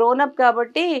 యూ గ్రోన్ అప్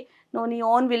కాబట్టి నువ్వు నీ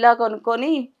ఓన్ విల్లా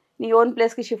కొనుక్కొని నీ ఓన్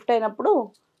ప్లేస్కి షిఫ్ట్ అయినప్పుడు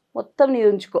మొత్తం నీ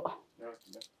ఉంచుకో.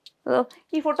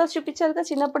 ఈ ఫొటోస్ చూపించారు కదా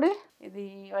చిన్నప్పుడు. ఇది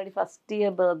వాడి ఫస్ట్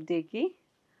ఇయర్ బర్త్డేకి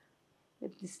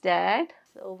with this dad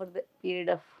over the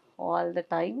period of all the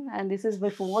time. And this is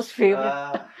my most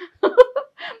favourite.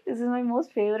 This is my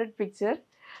most favourite picture.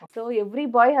 So every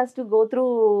boy has to go through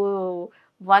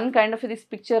one kind of this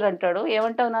picture అంటాడు.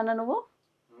 ఏమంటావు నాన్న నువ్వు?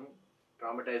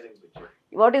 Traumatizing picture.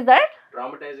 What is that?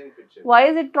 Traumatizing picture. Why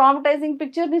is it traumatizing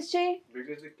picture, Nishchay?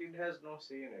 Because the kid has no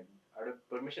say in it.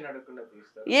 Permission adukunda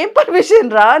తీస్తారు. ఏం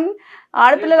permission రా?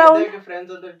 ఆడపిల్లలా ఉంటే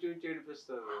friends అందరూ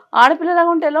చేడిపిస్తారు. ఆడపిల్లలా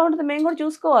ఉంటే ఎలా ఉంటుంది? మేము కూడా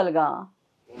చూసుకోవాలిగా.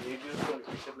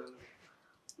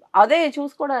 అదే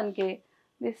చూసుకోవడానికి.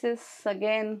 This is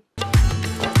again.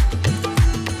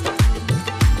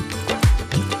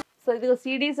 సో ఇదిగో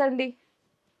సీడీస్ అండి.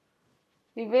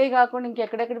 ఇవే కాకుండా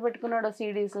ఇంకెక్కడెక్కడ పెట్టుకున్నాడో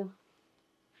సీడీస్,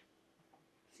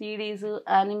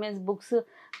 యానిమేస్, బుక్స్.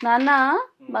 నాన్న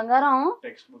బంగారం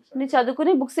నీ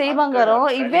చదువుకునే బుక్స్ ఏ బంగారం?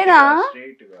 ఇవేనా?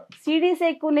 సీడీస్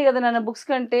ఎక్కువ ఉన్నాయి కదా నాన్న బుక్స్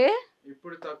కంటే.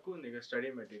 ఇప్పుడు తక్కువ ఉంది study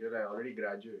material. I already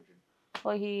graduated. Oh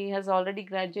he has already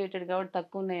graduated కాబట్టి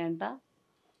తక్కువ ఉన్నాయంట.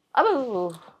 అబ్బో.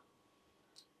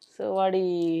 సో వాడి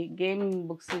గేమ్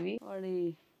బుక్స్ ఇవి. వాడి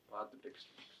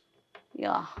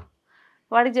యా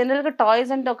వాడి జనరల్గా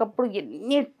టాయ్స్ అంటే ఒకప్పుడు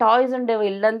ఎన్ని టాయ్స్ ఉండేవి,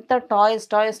 ఇల్లంతా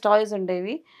టాయ్స్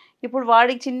ఉండేవి. ఇప్పుడు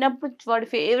వాడికి చిన్నప్పుడు వాడి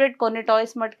ఫేవరెట్ కొన్ని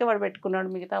టాయ్స్ మట్టుకే వాడు పెట్టుకున్నాడు.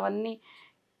 మిగతావన్నీ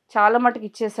చాలా మటుకు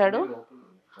ఇచ్చేసాడు.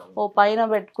 ఓ పైన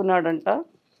పెట్టుకున్నాడంట.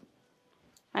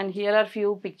 And here are few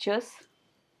pictures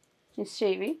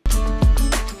నిశ్చయవి.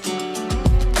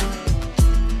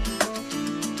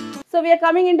 So we are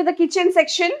coming in to the kitchen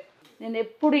section. నేను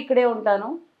ఎప్పుడు ఇక్కడే ఉంటాను.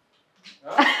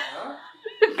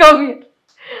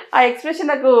 ఆ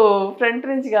ఎక్స్ప్రెషన్ నాకు ఫ్రంట్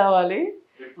నుంచి కావాలి.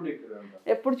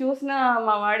 ఎప్పుడు చూసినా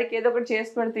మా వాడికి ఏదో ఒకటి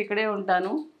చేసి పెడితే ఇక్కడే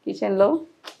ఉంటాను కిచెన్లో.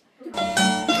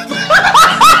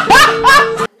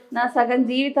 నా సగం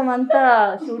జీవితం అంతా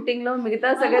షూటింగ్లో, మిగతా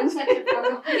సగం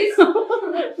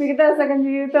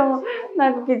జీవితం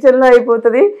నాకు కిచెన్లో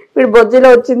అయిపోతుంది. వీడు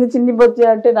బొజ్జలో వచ్చింది, చిన్ని బొజ్జ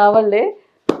అంటే నా వల్లే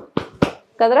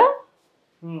కదరా.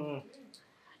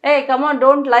 ఏ కమాన్,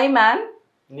 డోంట్ లై మ్యాన్.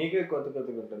 నీకే కొత్త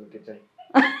ఉంటుంది కిచెన్.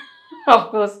 Of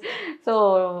course. సో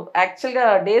యాక్చువల్గా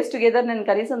డేస్ టుగెదర్ నేను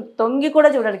కనీసం తొంగి కూడా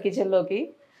చూడాలి కిచెన్లోకి.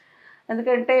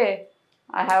 ఎందుకంటే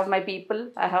I have my people,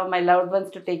 I have my loved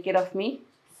ones to take care of me.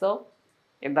 So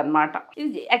ఇదన్నమాట.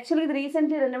 ఇది యాక్చువల్గా ఇది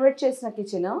రీసెంట్లీ రెనోవేట్ చేసిన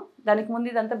కిచెన్. దానికి ముందు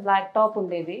ఇదంతా బ్లాక్ టాప్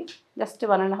ఉండేది జస్ట్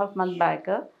 1.5 month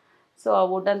బ్యాక్. సో ఆ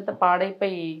వుడ్ అంతా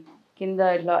పాడైపోయి కింద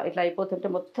ఇట్లా ఇట్లా అయిపోతుంటే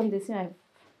మొత్తం తీసి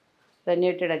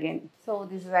రెన్యూటెడ్ again. So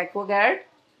this is Aquaguard.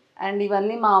 And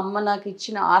ఇవన్నీ మా అమ్మ నాకు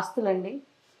ఇచ్చిన ఆస్తులండి.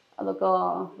 అదొక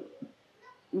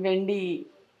వెండి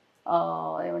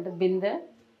ఏమంటారు బిందె.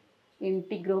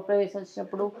 ఇంటి గృహప్రవేశం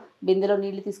వచ్చినప్పుడు బిందెలో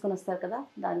నీళ్ళు తీసుకొని వస్తారు కదా,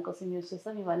 దానికోసం యూజ్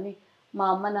చేస్తాం. ఇవన్నీ మా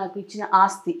అమ్మ నాకు ఇచ్చిన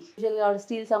ఆస్తి. యూజువల్గా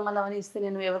స్టీల్ సంబంధం అని ఇస్తే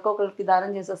నేను ఎవరికొకరికి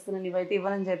దానం చేసి వస్తున్నాను, ఇవైతే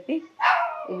ఇవ్వనని చెప్పి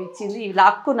ఇవి ఇచ్చింది. ఇవి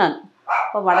లాక్కున్నాను,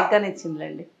 వడగ్గానే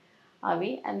ఇచ్చిందిలేండి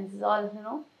అవి. And this is all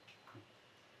you know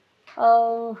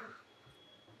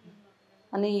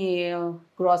అని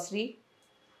గ్రాసరీ.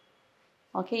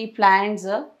 ఓకే, ఈ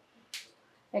ప్లాంట్స్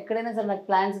ఎక్కడైనా సరే నాకు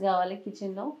ప్లాంట్స్ కావాలి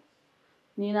కిచెన్లో.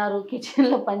 నేను ఆ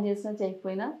కిచెన్లో పని చేసినా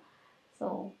చేయకపోయినా. సో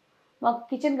మాకు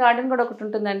కిచెన్ గార్డెన్ కూడా ఒకటి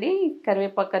ఉంటుందండి.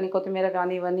 కరివేపాకు కానీ కొత్తిమీర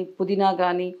కానీ ఇవన్నీ పుదీనా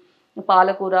కానీ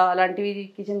పాలకూర అలాంటివి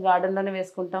కిచెన్ గార్డెన్లోనే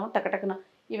వేసుకుంటాము. టకటకన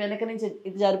ఈ వెనక నుంచి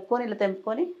ఇది జరుపుకొని ఇలా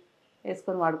తెంపుకొని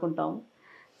వేసుకొని వాడుకుంటాము.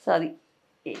 సో అది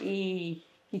ఈ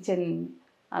కిచెన్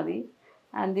అది.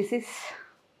 అండ్ దిస్ ఇస్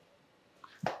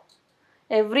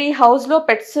ఎవ్రీ హౌస్లో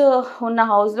పెట్స్ ఉన్న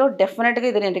హౌస్లో డెఫినెట్గా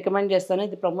ఇది నేను రికమెండ్ చేస్తాను.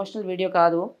 ఇది ప్రమోషనల్ వీడియో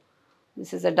కాదు.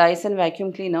 This is a Dyson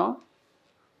vacuum cleaner.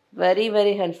 Very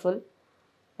very helpful.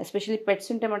 Especially pets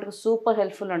ఉంటే మటుకు సూపర్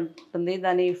హెల్ప్ఫుల్ ఉంటుంది.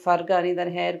 దాని ఫర్ కానీ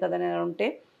దాని హెయిర్ కానీ ఉంటే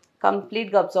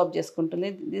కంప్లీట్గా అబ్జార్బ్ చేసుకుంటుంది.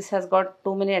 This has got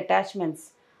too many attachments.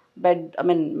 Bed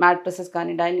mattresses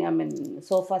కానీ dining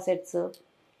sofa sets,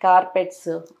 carpets,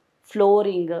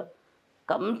 flooring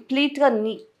కంప్లీట్గా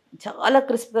చాలా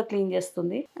క్రిస్ప్గా క్లీన్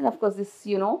చేస్తుంది. And of course this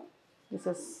this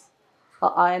is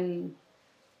iron,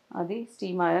 అది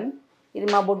స్టీమ్ ఐరన్. ఇది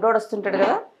మా బుడ్డోడు వస్తుంటాడు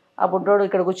కదా, ఆ బుడ్డోడు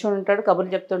ఇక్కడ కూర్చొని ఉంటాడు,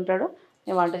 కబుర్లు చెప్తుంటాడు,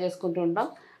 మేము వంట చేసుకుంటూ ఉంటాం.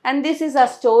 అండ్ దిస్ ఈజ్ ఆ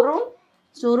స్టోర్ రూమ్.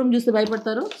 స్టోర్ రూమ్ చూస్తే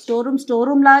భయపడతారు. స్టోర్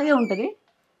రూమ్ లాగే ఉంటుంది.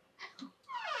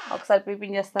 ఒకసారి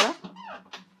పీపింగ్ చేస్తారా?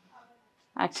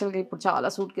 యాక్చువల్గా ఇప్పుడు చాలా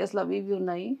సూట్ కేసులు అవి ఇవి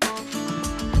ఉన్నాయి.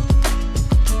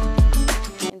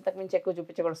 ఇంతకు మించి ఎక్కువ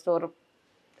చూపించకూడదు స్టోర్ రూమ్.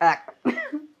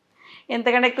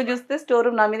 ఎంతకంటే ఎక్కువ చూస్తే స్టోర్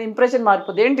రూమ్ నా మీద ఇంప్రెషన్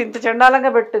మారిపోతుంది. ఏంటి ఇంత చండాలంగా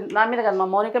పెట్టింది, నా మీద కాదు మా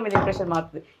మౌనిక మీద ఇంప్రెషన్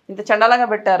మారుతుంది, ఇంత చండాలంగా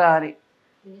పెట్టారా అని.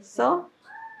 సో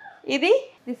ఇది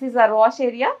this is our wash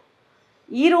area.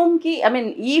 ఈ రూమ్కి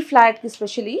ఈ ఫ్లాట్కి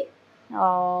especially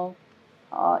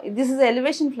this is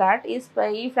elevation flat.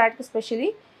 ఈ ఫ్లాట్కి స్పెషలీ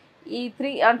ఈ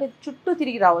 3 అంటే చుట్టూ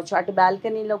తిరిగి రావచ్చు. అటు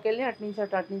బాల్కనీలోకి వెళ్ళి అటు నుంచి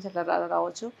అట్లా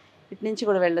రావచ్చు, ఇటు నుంచి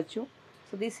కూడా వెళ్ళొచ్చు.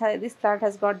 So this flat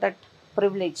has got that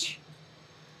privilege.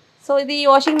 So ఇది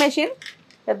వాషింగ్ మెషిన్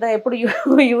పెద్ద ఎప్పుడు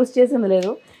యూజ్ చేసింది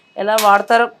లేదు, ఎలా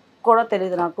వాడతారో కూడా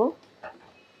తెలియదు నాకు.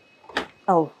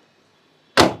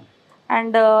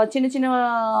 అండ్ చిన్న చిన్న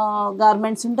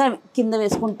గార్మెంట్స్ ఉంటే కింద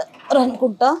వేసుకుంటారు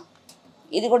అనుకుంటా.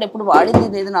 ఇది కూడా ఎప్పుడు వాడింది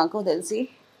లేదు నాకు తెలిసి.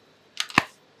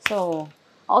 సో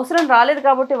అవసరం రాలేదు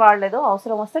కాబట్టి వాడలేదు.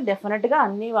 అవసరం వస్తే డెఫినెట్గా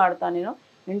అన్నీ వాడతాను నేను.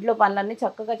 ఇంట్లో పనులన్నీ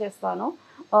చక్కగా చేస్తాను.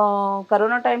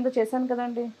 కరోనా టైంలో చేశాను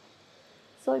కదండి.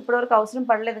 సో ఇప్పటివరకు అవసరం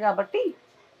పడలేదు కాబట్టి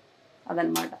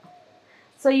అదనమాట.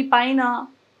 సో ఈ పైన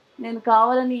నేను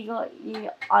కావాలని ఈ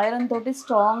ఐరన్ తోటి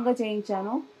స్ట్రాంగ్గా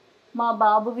చేయించాను. మా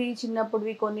బాబువి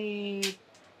చిన్నప్పుడువి కొన్ని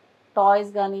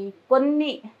టాయ్స్ కానీ కొన్ని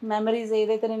మెమరీస్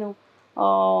ఏదైతే నేను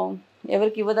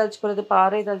ఎవరికి ఇవ్వదలుచుకోలేదో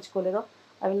పారేయదలుచుకోలేదో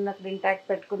అవి నేను అక్కడ ఇంటాక్ట్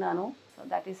పెట్టుకున్నాను. So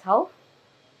that is how.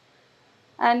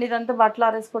 And ఇదంతా బట్టలు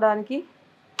ఆరేసుకోవడానికి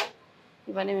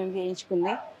ఇవన్నీ మేము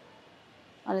చేయించుకుంది.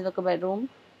 అనేది ఒక బెడ్రూమ్.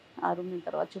 ఆ రూమ్ నేను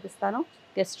తర్వాత చూపిస్తాను.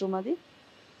 గెస్ట్ రూమ్ అది.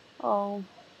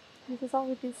 This is how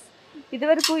it is.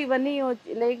 ఇదివరకు ఇవన్నీ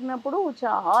లేనప్పుడు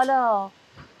చాలా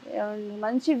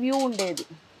మంచి వ్యూ ఉండేది.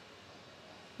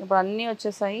 ఇప్పుడు అన్నీ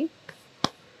వచ్చేసాయి.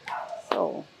 సో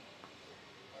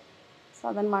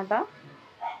అదనమాట.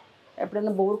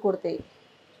 ఎప్పుడైనా బోర్ కొడితే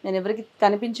నేను ఎవరికి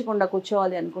కనిపించకుండా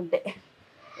కూర్చోవాలి అనుకుంటే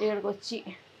ఇక్కడికి వచ్చి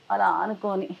అలా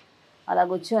అనుకొని అలా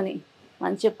కూర్చొని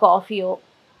మంచి కాఫీయో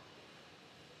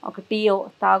ఒక టీయో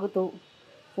తాగుతూ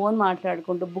ఫోన్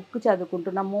మాట్లాడుకుంటూ బుక్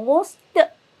చదువుకుంటూ నా మోస్ట్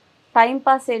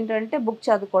టైంపాస్ ఏంటంటే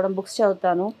బుక్స్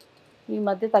చదువుతాను. ఈ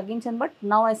మధ్య తగ్గించాను, but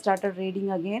now I started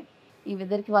reading again. ఈ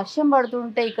వెదర్కి వర్షం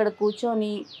పడుతుంటే ఇక్కడ కూర్చొని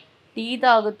టీ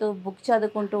తాగుతూ బుక్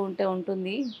చదువుకుంటూ ఉంటే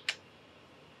ఉంటుంది.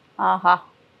 ఆహా,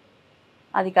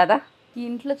 అది కదా. ఈ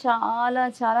ఇంట్లో చాలా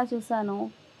చాలా చూసాను.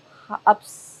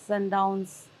 Ups and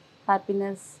downs,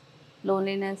 happiness,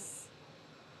 loneliness,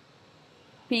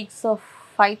 peaks of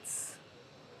fights,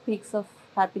 peaks of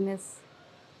happiness,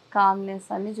 calmness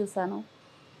అన్నీ చూసాను.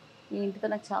 ఈ ఇంటితో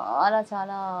నాకు చాలా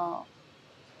చాలా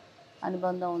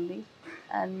అనుబంధం ఉంది.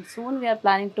 And soon we're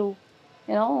planning to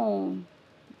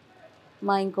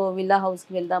మా ఇంకో విల్లా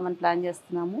హౌస్కి వెళ్దామని ప్లాన్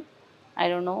చేస్తున్నాము. I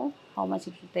don't know how much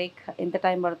it will take, ఎంత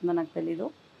టైం పడుతుందో నాకు తెలీదు.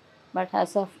 బట్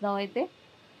యాజ్ ఆఫ్ నౌ అయితే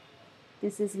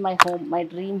this is my home, my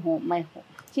dream home, my home.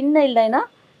 చిన్న ఇల్లు అయినా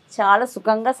చాలా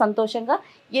సుఖంగా సంతోషంగా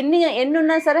ఎన్ని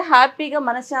ఉన్నా సరే హ్యాపీగా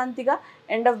మనశ్శాంతిగా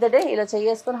ఎండ్ ఆఫ్ ద డే ఇలా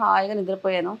చేసుకొని హాయిగా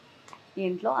నిద్రపోయాను. ఈ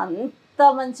ఇంట్లో అంత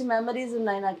మంచి మెమరీస్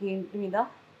ఉన్నాయి నాకు ఈ ఇంటి మీద.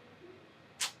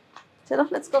 చలో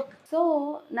లెట్స్ గో. సో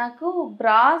నాకు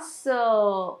బ్రాస్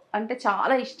అంటే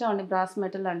చాలా ఇష్టం అండి, బ్రాస్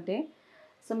మెటల్ అంటే.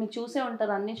 సో మీరు చూసే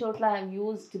ఉంటారు అన్ని చోట్ల I have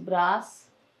used brass.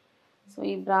 So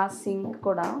ఈ బ్రాస్ సింక్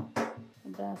కూడా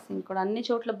అన్ని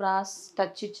చోట్ల బ్రాస్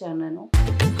టచ్ ఇచ్చాను నేను,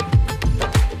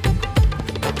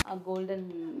 ఆ గోల్డెన్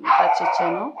టచ్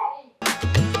ఇచ్చాను.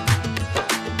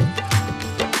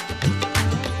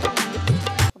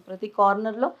 ప్రతి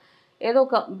కార్నర్లో ఏదో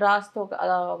ఒక బ్రాస్తో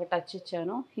అలా ఒక టచ్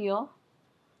ఇచ్చాను. హియో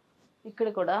ఇక్కడ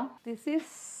కూడా. This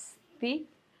is the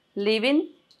living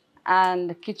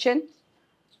and kitchen.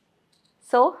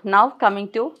 So now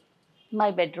coming to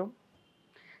my bedroom.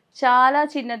 చాలా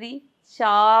చిన్నది,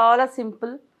 చాలా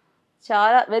సింపుల్,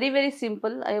 చాలా వెరీ వెరీ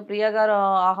సింపుల్. అయ్యో ప్రియా గారు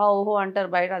ఆహా ఓహో అంటారు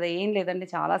బయట, అది ఏం లేదండి,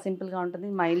 చాలా సింపుల్గా ఉంటుంది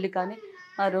మా ఇల్లు కానీ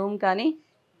మా రూమ్ కానీ.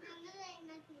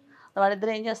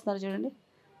 వాళ్ళిద్దరు ఏం చేస్తున్నారు చూడండి,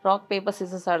 రాక్ పేపర్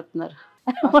సిజర్స్ ఆడుతున్నారు.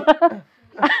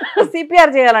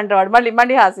 సిపిఆర్ చేయాలంట వాడు.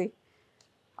 మళ్ళీ హాసి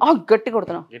గట్టి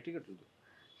కొడుతున్నాం.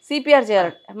 సిపిఆర్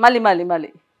చేయాలంట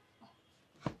మళ్ళీ.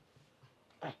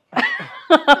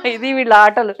 ఇది వీళ్ళ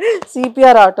ఆటలు,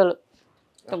 సిపిఆర్ ఆటలు.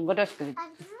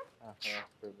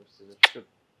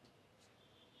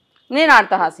 నేను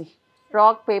ఆడతా హాసి.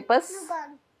 రాక్ పేపర్స్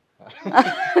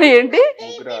ఏంటి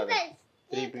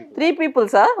 3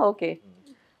 పీపుల్సా? Okay.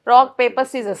 Rock paper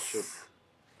scissors.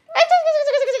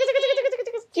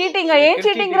 Cheating? ఏం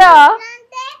చీటింగ్ రా?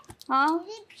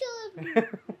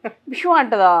 బిషు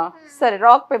అంటదా? సరే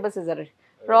rock paper scissor.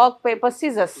 Rock paper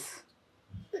scissors.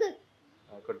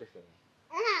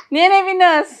 నేనే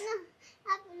విన్నర్స్.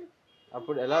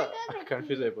 అప్పుడు ఎలా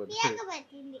కన్ఫ్యూజ్ అయిపోతుంది.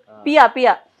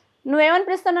 పియా నువ్వేమని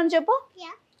పిలుస్తున్నాను చెప్పు,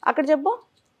 అక్కడ చెప్పు.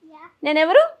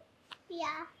 నేనెవరు?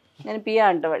 నేను పియా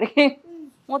అంట వాడికి.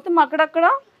 మొత్తం అక్కడక్కడ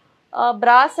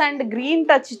బ్రాస్ అండ్ గ్రీన్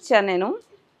టచ్ ఇచ్చాను నేను.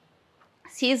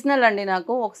 సీజనల్ అండి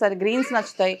నాకు. ఒకసారి గ్రీన్స్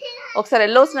నచ్చుతాయి, ఒకసారి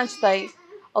ఎల్లోస్ నచ్చుతాయి,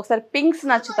 ఒకసారి పింక్స్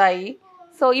నచ్చుతాయి.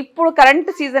 సో ఇప్పుడు కరెంట్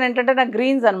సీజన్ ఏంటంటే నాకు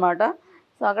గ్రీన్స్ అనమాట.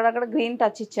 సో అక్కడక్కడ గ్రీన్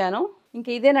టచ్ ఇచ్చాను. ఇంక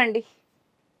ఇదేనండి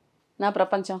నా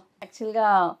ప్రపంచం. యాక్చువల్గా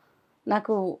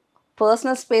నాకు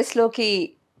పర్సనల్ స్పేస్లోకి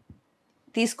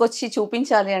తీసుకొచ్చి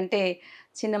చూపించాలి అంటే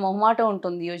చిన్న మొహమాటం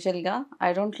ఉంటుంది యూజువల్గా. I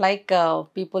don't like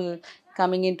people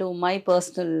coming in to my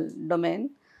personal domain,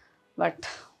 but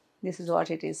this is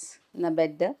what it is. నా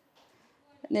బెడ్,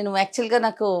 నేను యాక్చువల్గా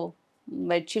నాకు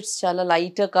బెడ్షీట్స్ చాలా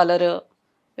light colour,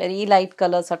 very light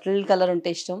colour, subtle colour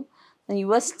ఉంటే ఇష్టం. నేను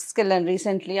యూఎస్కి వెళ్ళాను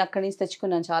రీసెంట్లీ, అక్కడి నుంచి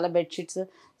తెచ్చుకున్నాను చాలా బెడ్షీట్స్.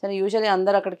 సరే యూజువల్లీ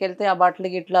అందరు అక్కడికి వెళ్తే ఆ బట్టలు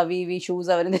గిట్లు అవి ఇవి షూస్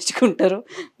అవన్నీ తెచ్చుకుంటారు.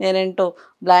 నేనేంటో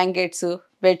బ్లాంకెట్స్,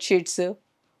 బెడ్షీట్స్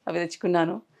అవి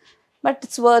తెచ్చుకున్నాను. But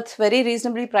it's worth, very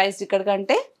reasonably priced ఇక్కడ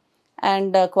కంటే.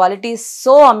 And quality is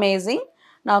so amazing.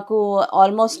 నాకు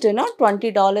ఆల్మోస్ట్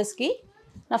 $20కి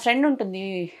నా ఫ్రెండ్ ఉంటుంది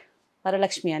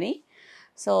వరలక్ష్మి అని.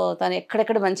 సో తను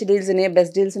ఎక్కడెక్కడ మంచి డీల్స్ ఉన్నాయి,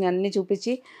 బెస్ట్ డీల్స్ ఉన్నాయి అన్నీ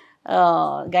చూపించి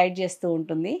గైడ్ చేస్తూ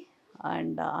ఉంటుంది.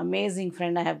 And amazing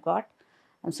friend I have got.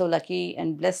 I'm so lucky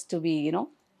and blessed to be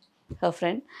her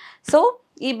friend. So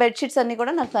ఈ బెడ్షీట్స్ అన్నీ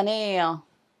కూడా నాకు తనే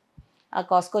ఆ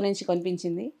కాస్కో నుంచి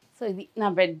కొనిపించింది. సో ఇది నా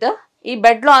బెడ్. ఈ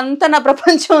బెడ్లో అంతా నా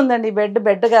ప్రపంచం ఉందండి.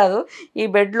 బెడ్ కాదు, ఈ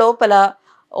బెడ్ లోపల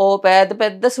ఓ పెద్ద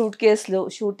పెద్ద సూట్ కేసులు,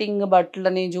 షూటింగ్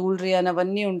బట్టలని, జ్యువెలరీ అని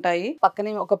అవన్నీ ఉంటాయి.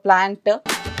 పక్కనే ఒక ప్లాంట్.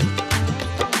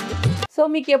 సో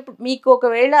మీకు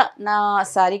ఒకవేళ నా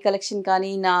శారీ కలెక్షన్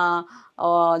కానీ నా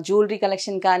జ్యువెలరీ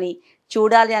కలెక్షన్ కానీ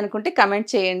చూడాలి అనుకుంటే కమెంట్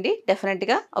చేయండి.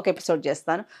 డెఫినెట్గా ఒక ఎపిసోడ్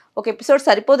చేస్తాను. ఒక ఎపిసోడ్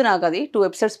సరిపోదు నాకు, అది 2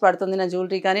 ఎపిసోడ్స్ పడుతుంది. నా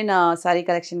జ్యువెలరీ కానీ నా శారీ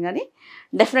కలెక్షన్ కానీ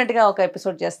డెఫినెట్గా ఒక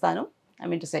ఎపిసోడ్ చేస్తాను. ఐ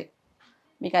మీన్ టు సే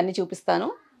మీకు అన్నీ చూపిస్తాను.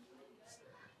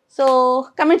 సో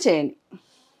కమెంట్ చేయండి.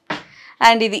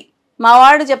 అండ్ ఇది మా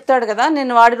వాడు చెప్తాడు కదా,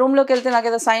 నేను వాడి రూమ్లోకి వెళ్తే నాకు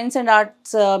ఏదో సైన్స్ అండ్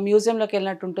ఆర్ట్స్ మ్యూజియంలోకి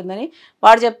వెళ్ళినట్టు ఉంటుందని.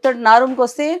 వాడు చెప్తాడు నా రూమ్కి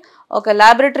వస్తే ఒక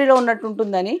ల్యాబొరేటరీలో ఉన్నట్టు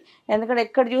ఉంటుందని. ఎందుకంటే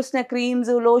ఎక్కడ చూసిన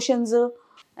క్రీమ్స్, లోషన్స్,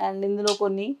 అండ్ ఇందులో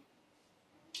కొన్ని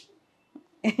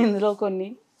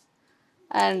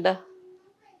అండ్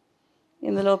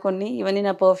ఇందులో కొన్ని ఇవన్నీ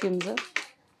నా పర్ఫ్యూమ్స్.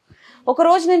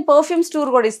 ఒకరోజు నేను పర్ఫ్యూమ్స్ టూర్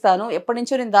కూడా ఇస్తాను. ఎప్పటి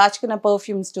నుంచో నేను దాచుకున్న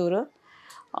పర్ఫ్యూమ్స్ టూర్.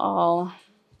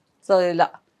 సో ఇలా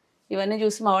ఇవన్నీ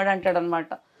చూసి మా వాడు అంటాడు అనమాట,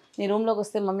 నీ రూమ్లోకి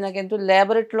వస్తే మమ్మీ నాకు ఎంతో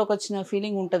ల్యాబొరేటరీలోకి వచ్చిన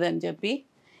ఫీలింగ్ ఉంటుంది అని చెప్పి.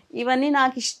 ఇవన్నీ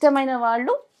నాకు ఇష్టమైన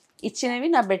వాళ్ళు ఇచ్చినవి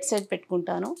నా బెడ్ సైడ్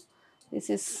పెట్టుకుంటాను.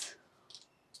 This is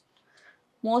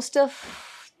most of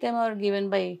them are given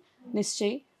by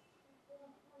Nishchay.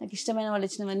 నాకు ఇష్టమైన వాళ్ళు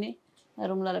ఇచ్చినవన్నీ నా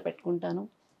రూమ్లో అలా పెట్టుకుంటాను.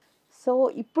 సో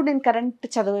ఇప్పుడు నేను కరెంట్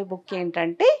చదివే బుక్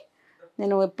ఏంటంటే,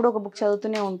 నేను ఎప్పుడూ ఒక బుక్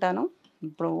చదువుతూనే ఉంటాను.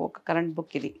 ఇప్పుడు ఒక కరెంట్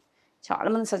బుక్ ఇది.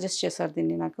 చాలామంది సజెస్ట్ చేశారు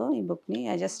దీన్ని నాకు, ఈ బుక్ని.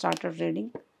 I just started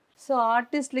reading. So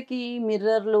ఆర్టిస్ట్లకి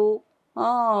మిర్రర్లు,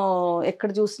 ఎక్కడ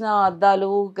చూసినా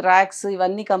అద్దాలు, ర్యాక్స్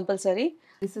ఇవన్నీ compulsory.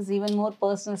 This is even more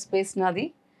personal space నాది.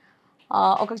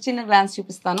 ఒక చిన్న గ్లాన్స్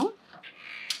చూపిస్తాను.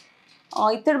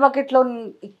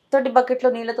 ఇత్తడి బకెట్లో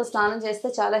నీళ్ళతో స్నానం చేస్తే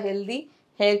చాలా హెల్దీ,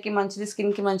 హెయిర్కి మంచిది,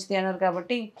 స్కిన్కి మంచిది అన్నారు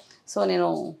కాబట్టి సో నేను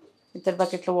ఇత్తడి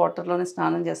బకెట్లో వాటర్లోనే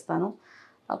స్నానం చేస్తాను.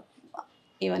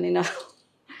 ఇవన్నీ నా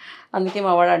అందుకే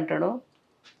మా వాడు అంటాడు,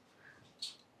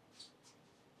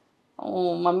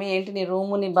 మమ్మీ ఏంటి నీ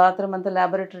రూము నీ బాత్రూమ్ అంతా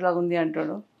ల్యాబొరేటరీ లాగా ఉంది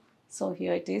అంటాడు. So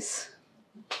here it is.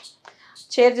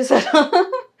 Chair చూసారా,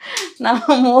 నా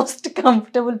మోస్ట్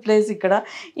కంఫర్టబుల్ ప్లేస్ ఇక్కడ.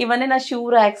 ఇవన్నీ నా shoe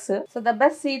racks. So the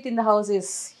best seat in the house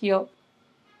is here.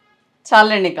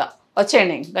 చాలండి, ఇంకా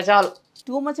వచ్చేయండి, ఇంకా చాలు.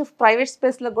 టూ మచ్ ఆఫ్ ప్రైవేట్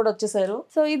స్పేస్లో కూడా వచ్చేసారు.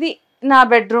 సో ఇది నా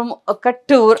బెడ్రూమ్ ఒక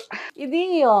టూర్. ఇది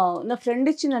నా ఫ్రెండ్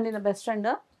ఇచ్చిందండి, నా బెస్ట్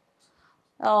ఫ్రెండ్.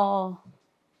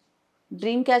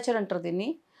 డ్రీమ్ క్యాచర్ అంటారు దీన్ని.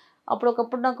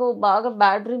 ఒకప్పుడు నాకు బాగా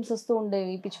బ్యాడ్ డ్రీమ్స్ వస్తూ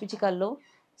ఉండేవి, పిచ్చి పిచ్చి కళ్ళు.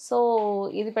 సో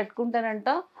ఇది పెట్టుకుంటానంట,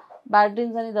 బ్యాడ్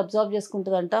డ్రీమ్స్ అనేది అబ్జర్వ్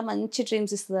చేసుకుంటుందంట, మంచి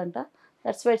dreams ఇస్తుందంట.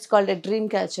 That's why it's called a dream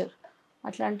catcher.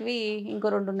 అట్లాంటివి ఇంకో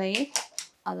 2 ఉన్నాయి,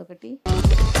 అదొకటి.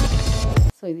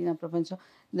 సో ఇది నా ప్రపంచం.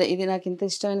 ఇది నాకు ఇంత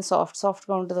ఇష్టమైన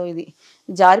సాఫ్ట్గా ఉంటుందో, ఇది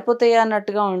జారిపోతాయా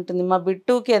అన్నట్టుగా ఉంటుంది. మా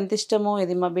బిట్టుకి ఎంత ఇష్టమో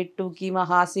ఇది, మా బిట్టుకి, మా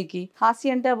హాసీకి. హాసీ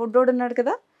అంటే ఆ బుడ్డోడు ఉన్నాడు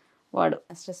కదా, వాడు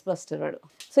స్ట్రెస్ బస్టర్ వాడు.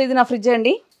 సో ఇది నా ఫ్రిడ్జ్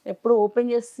అండి, ఎప్పుడు ఓపెన్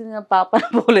చేసిన పాపన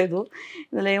పోలేదు.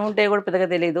 ఇందులో ఏముంటాయో కూడా పెద్దగా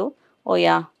తెలియదు.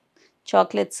 ఓయా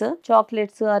చాక్లెట్స్,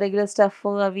 ఆ రెగ్యులర్ స్టఫ్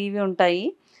అవి ఇవి ఉంటాయి.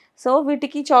 సో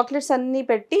వీటికి చాక్లెట్స్ అన్నీ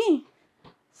పెట్టి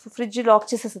ఫ్రిడ్జ్ లాక్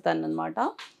చేసేస్తాను అనమాట,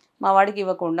 మా వాడికి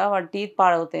ఇవ్వకుండా, వాడి టీత్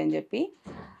పాడవుతాయని చెప్పి.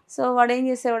 సో వాడు ఏం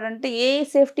చేసేవాడంటే ఏ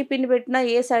సేఫ్టీ పిన్ పెట్టినా,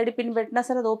 ఏ సైడ్ పిన్ పెట్టినా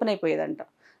సరే అది ఓపెన్ అయిపోయేదంట.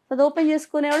 అది ఓపెన్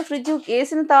చేసుకునేవాడు, ఫ్రిడ్జ్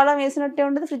వేసిన తాళం వేసినట్టే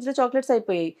ఉండదు, ఫ్రిడ్జ్లో చాక్లెట్స్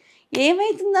అయిపోయాయి.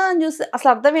 ఏమవుతుందా అని చూస్తే అసలు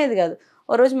అర్థమయ్యేది కాదు.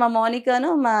 ఓ రోజు మా మౌనికాను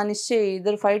మా నిశ్చయ్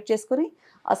ఇద్దరు ఫైట్ చేసుకుని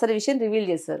అసలు విషయం రివీల్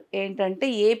చేశారు. ఏంటంటే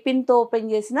ఏ పిన్తో ఓపెన్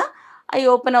చేసినా అవి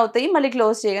ఓపెన్ అవుతాయి, మళ్ళీ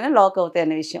క్లోజ్ చేయగానే లాక్ అవుతాయి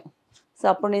అనే విషయం. సో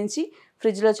అప్పటి నుంచి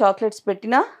ఫ్రిడ్జ్లో చాక్లెట్స్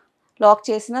పెట్టినా, లాక్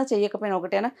చేసినా, చెయ్యకపోయినా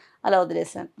ఒకటేనా అలా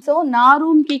వదిలేసాను. సో నా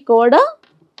రూమ్కి కూడా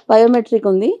బయోమెట్రిక్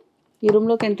ఉంది. ఈ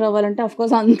రూమ్లోకి ఎంటర్ అవ్వాలంటే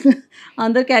అఫ్కోర్స్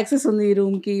అందరికీ యాక్సెస్ ఉంది ఈ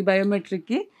రూమ్కి,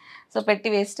 బయోమెట్రిక్కి. సో పెట్టి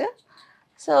వేస్ట్.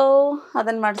 సో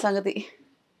అదనమాట సంగతి.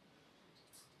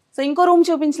 సో ఇంకో రూమ్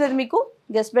చూపించలేదు మీకు,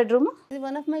 గెస్ట్ బెడ్రూమ్. ఇది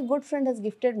one of my good friend Hess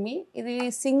gifted మీ. ఇది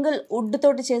సింగిల్ వుడ్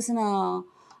తోటి చేసిన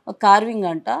కార్వింగ్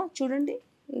అంట. చూడండి,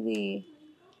 ఇది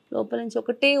లోపల నుంచి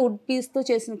ఒకటే వుడ్ పీస్తో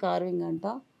చేసిన కార్వింగ్ అంట.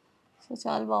 సో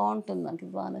చాలా బాగుంటుంది, నాకు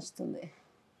ఇది బాగా నచ్చుతుంది.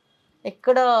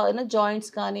 ఎక్కడ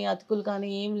జాయింట్స్ కానీ అతుకులు కానీ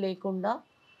ఏం లేకుండా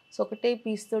సో ఒకటే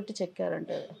పీస్ తోటి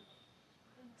చెక్కారంట.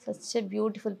 Such a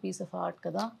beautiful piece of art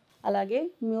కదా. అలాగే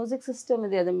మ్యూజిక్ సిస్టమ్,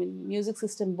 ఇది అదే music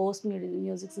system, Bose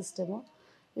music system.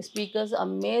 ఈ స్పీకర్స్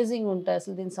అమేజింగ్ ఉంటాయి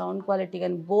అసలు, దీని సౌండ్ క్వాలిటీ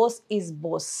కానీ. Bose is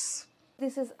Bose.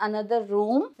 This is another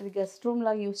room. ఇది గెస్ట్ రూమ్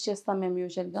లాగా యూజ్ చేస్తాం మేము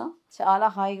యూజువల్గా. చాలా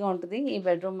హాయిగా ఉంటుంది ఈ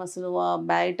బెడ్రూమ్. అసలు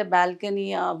బయట బాల్కనీ,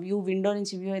 ఆ వ్యూ, విండో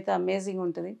నుంచి వ్యూ అయితే అమేజింగ్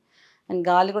ఉంటుంది. అండ్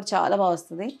గాలి కూడా చాలా బాగా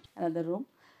వస్తుంది. Another room.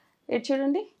 ఇటు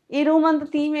చూడండి, ఈ రూమ్ అంతా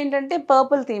థీమ్ ఏంటంటే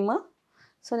పర్పుల్ థీమ్.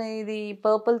 సో నేను ఇది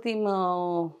పర్పుల్ థీమ్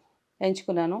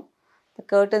ఎంచుకున్నాను.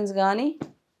 కర్టన్స్ కానీ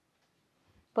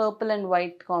పర్పుల్ అండ్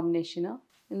వైట్ కాంబినేషన్.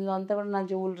 ఇందులో అంతా కూడా నా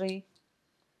జ్యువెలరీ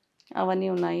అవన్నీ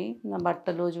ఉన్నాయి, నా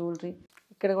బట్టలు, జ్యువెలరీ.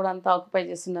 ఇక్కడ కూడా అంతా ఆక్యుపై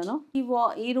చేస్తున్నాను.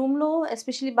 ఈ రూమ్లో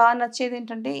ఎస్పెషల్లీ బాగా నచ్చేది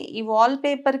ఏంటంటే ఈ వాల్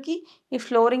పేపర్కి ఈ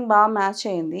ఫ్లోరింగ్ బాగా మ్యాచ్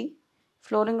అయ్యింది.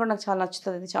 ఫ్లోరింగ్ కూడా నాకు చాలా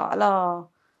నచ్చుతుంది, ఇది చాలా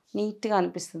నీట్గా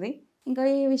అనిపిస్తుంది. ఇంకా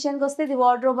ఈ విషయానికి వస్తే ఇది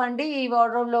వార్డ్రోబ్ అండి. ఈ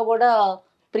వార్డ్రోబ్లో కూడా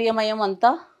ప్రియమయం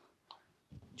అంతా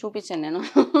చూపించాను నేను.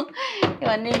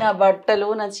 ఇవన్నీ నా బట్టలు,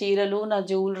 నా చీరలు, నా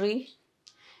జ్యువెలరీ.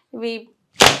 ఇవి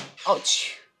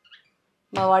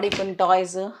మా వాడి కొన్ని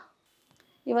టాయ్స్.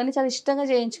 ఇవన్నీ చాలా ఇష్టంగా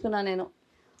చేయించుకున్నాను నేను.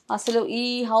 అసలు ఈ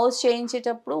హౌస్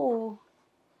చేయించేటప్పుడు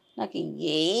నాకు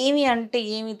ఏమి అంటే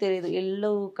ఏమీ తెలియదు.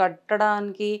 ఇల్లు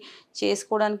కట్టడానికి,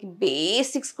 చేసుకోవడానికి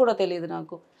బేసిక్స్ కూడా తెలియదు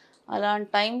నాకు. అలాంటి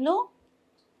టైంలో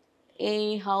ఈ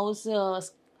హౌస్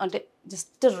అంటే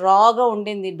జస్ట్ రాగా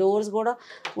ఉండింది. డోర్స్ కూడా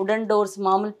వుడెన్ డోర్స్,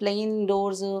 మామూలు ప్లెయిన్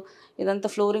డోర్స్. ఇదంతా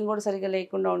ఫ్లోరింగ్ కూడా సరిగ్గా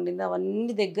లేకుండా ఉండింది.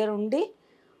 అవన్నీ దగ్గర ఉండి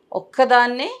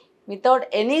ఒక్కదాన్నే వితౌట్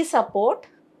ఎనీ సపోర్ట్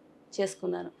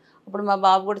చేసుకున్నాను. అప్పుడు మా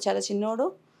బాబు కూడా చాలా చిన్నోడు.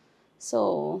 సో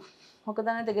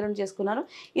ఒకదాని దగ్గర ఉండి చేసుకున్నాను.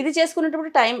 ఇది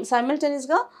చేసుకునేటప్పుడు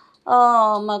సైమల్టేనియస్గా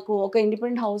మాకు ఒక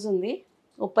ఇండిపెండెంట్ హౌస్ ఉంది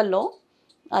ఉప్పల్లో.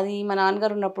 అది మా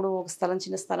నాన్నగారు ఉన్నప్పుడు ఒక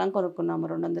చిన్న స్థలం కొనుక్కున్నాము,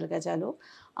 200 గజాలు.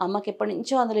 అమ్మకి ఎప్పటి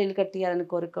నుంచో అందులో ఇల్లు కట్టియాలని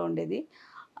కోరిక ఉండేది.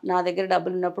 నా దగ్గర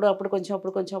డబ్బులు ఉన్నప్పుడు అప్పుడు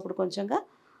కొంచెంగా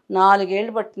 4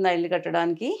 ఏళ్ళు పట్టింది ఆ ఇల్లు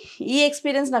కట్టడానికి. ఈ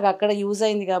ఎక్స్పీరియన్స్ నాకు అక్కడ యూజ్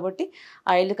అయింది కాబట్టి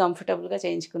ఆ ఇల్లు కంఫర్టబుల్గా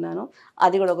చేయించుకున్నాను.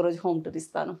 అది కూడా ఒకరోజు హోమ్ టూర్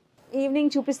ఇస్తాను.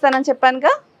 ఈవినింగ్ చూపిస్తానని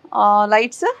చెప్పానుగా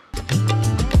లైట్స్.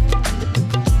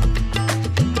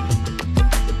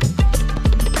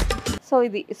 సో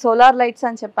ఇది సోలార్ లైట్స్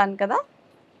అని చెప్పాను కదా,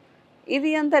 ఇది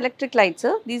అంతా electric lights,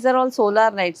 these are all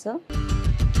solar lights.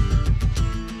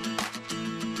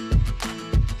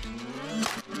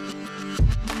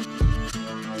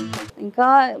 ఇంకా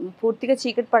పూర్తిగా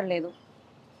చీకటి పడలేదు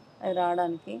అది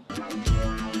రావడానికి.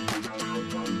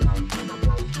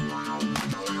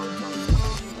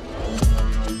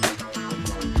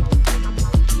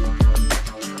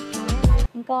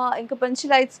 ఇంకా ఇంకా మంచి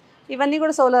లైట్స్, ఇవన్నీ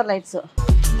కూడా సోలార్ లైట్స్.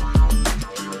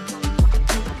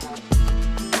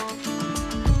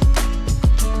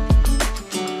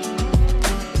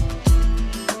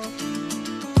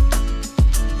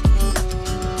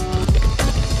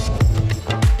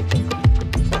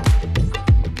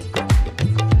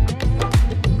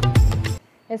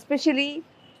 ఎస్పెషలీ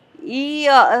ఈ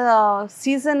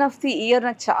సీజన్ ఆఫ్ ది ఇయర్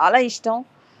నాకు చాలా ఇష్టం.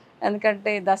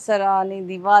 ఎందుకంటే దసరా అని,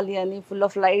 దివాళీ అని, ఫుల్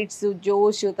ఆఫ్ లైట్స్,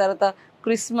 జోష్, తర్వాత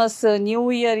క్రిస్మస్, న్యూ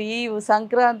ఇయర్ ఈవ్,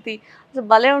 సంక్రాంతి, అసలు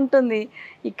భలే ఉంటుంది.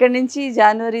 ఇక్కడి నుంచి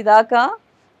జనవరి దాకా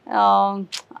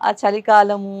ఆ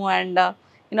చలికాలము అండ్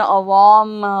యూనో ఆ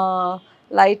వామ్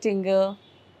లైటింగ్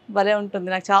భలే ఉంటుంది.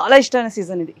 నాకు చాలా ఇష్టమైన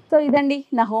సీజన్ ఇది. సో ఇదండి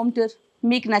నా హోమ్ టూర్.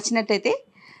 మీకు నచ్చినట్టయితే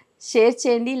షేర్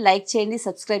చేయండి, లైక్ చేయండి,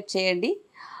 సబ్స్క్రైబ్ చేయండి.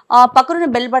 పక్కనున్న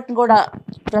బెల్ బటన్ కూడా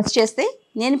ప్రెస్ చేస్తే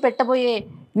నేను పెట్టబోయే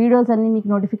వీడియోస్ అన్నీ మీకు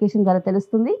నోటిఫికేషన్ ద్వారా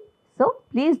తెలుస్తుంది. So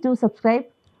please do subscribe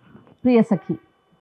Priyasakhi.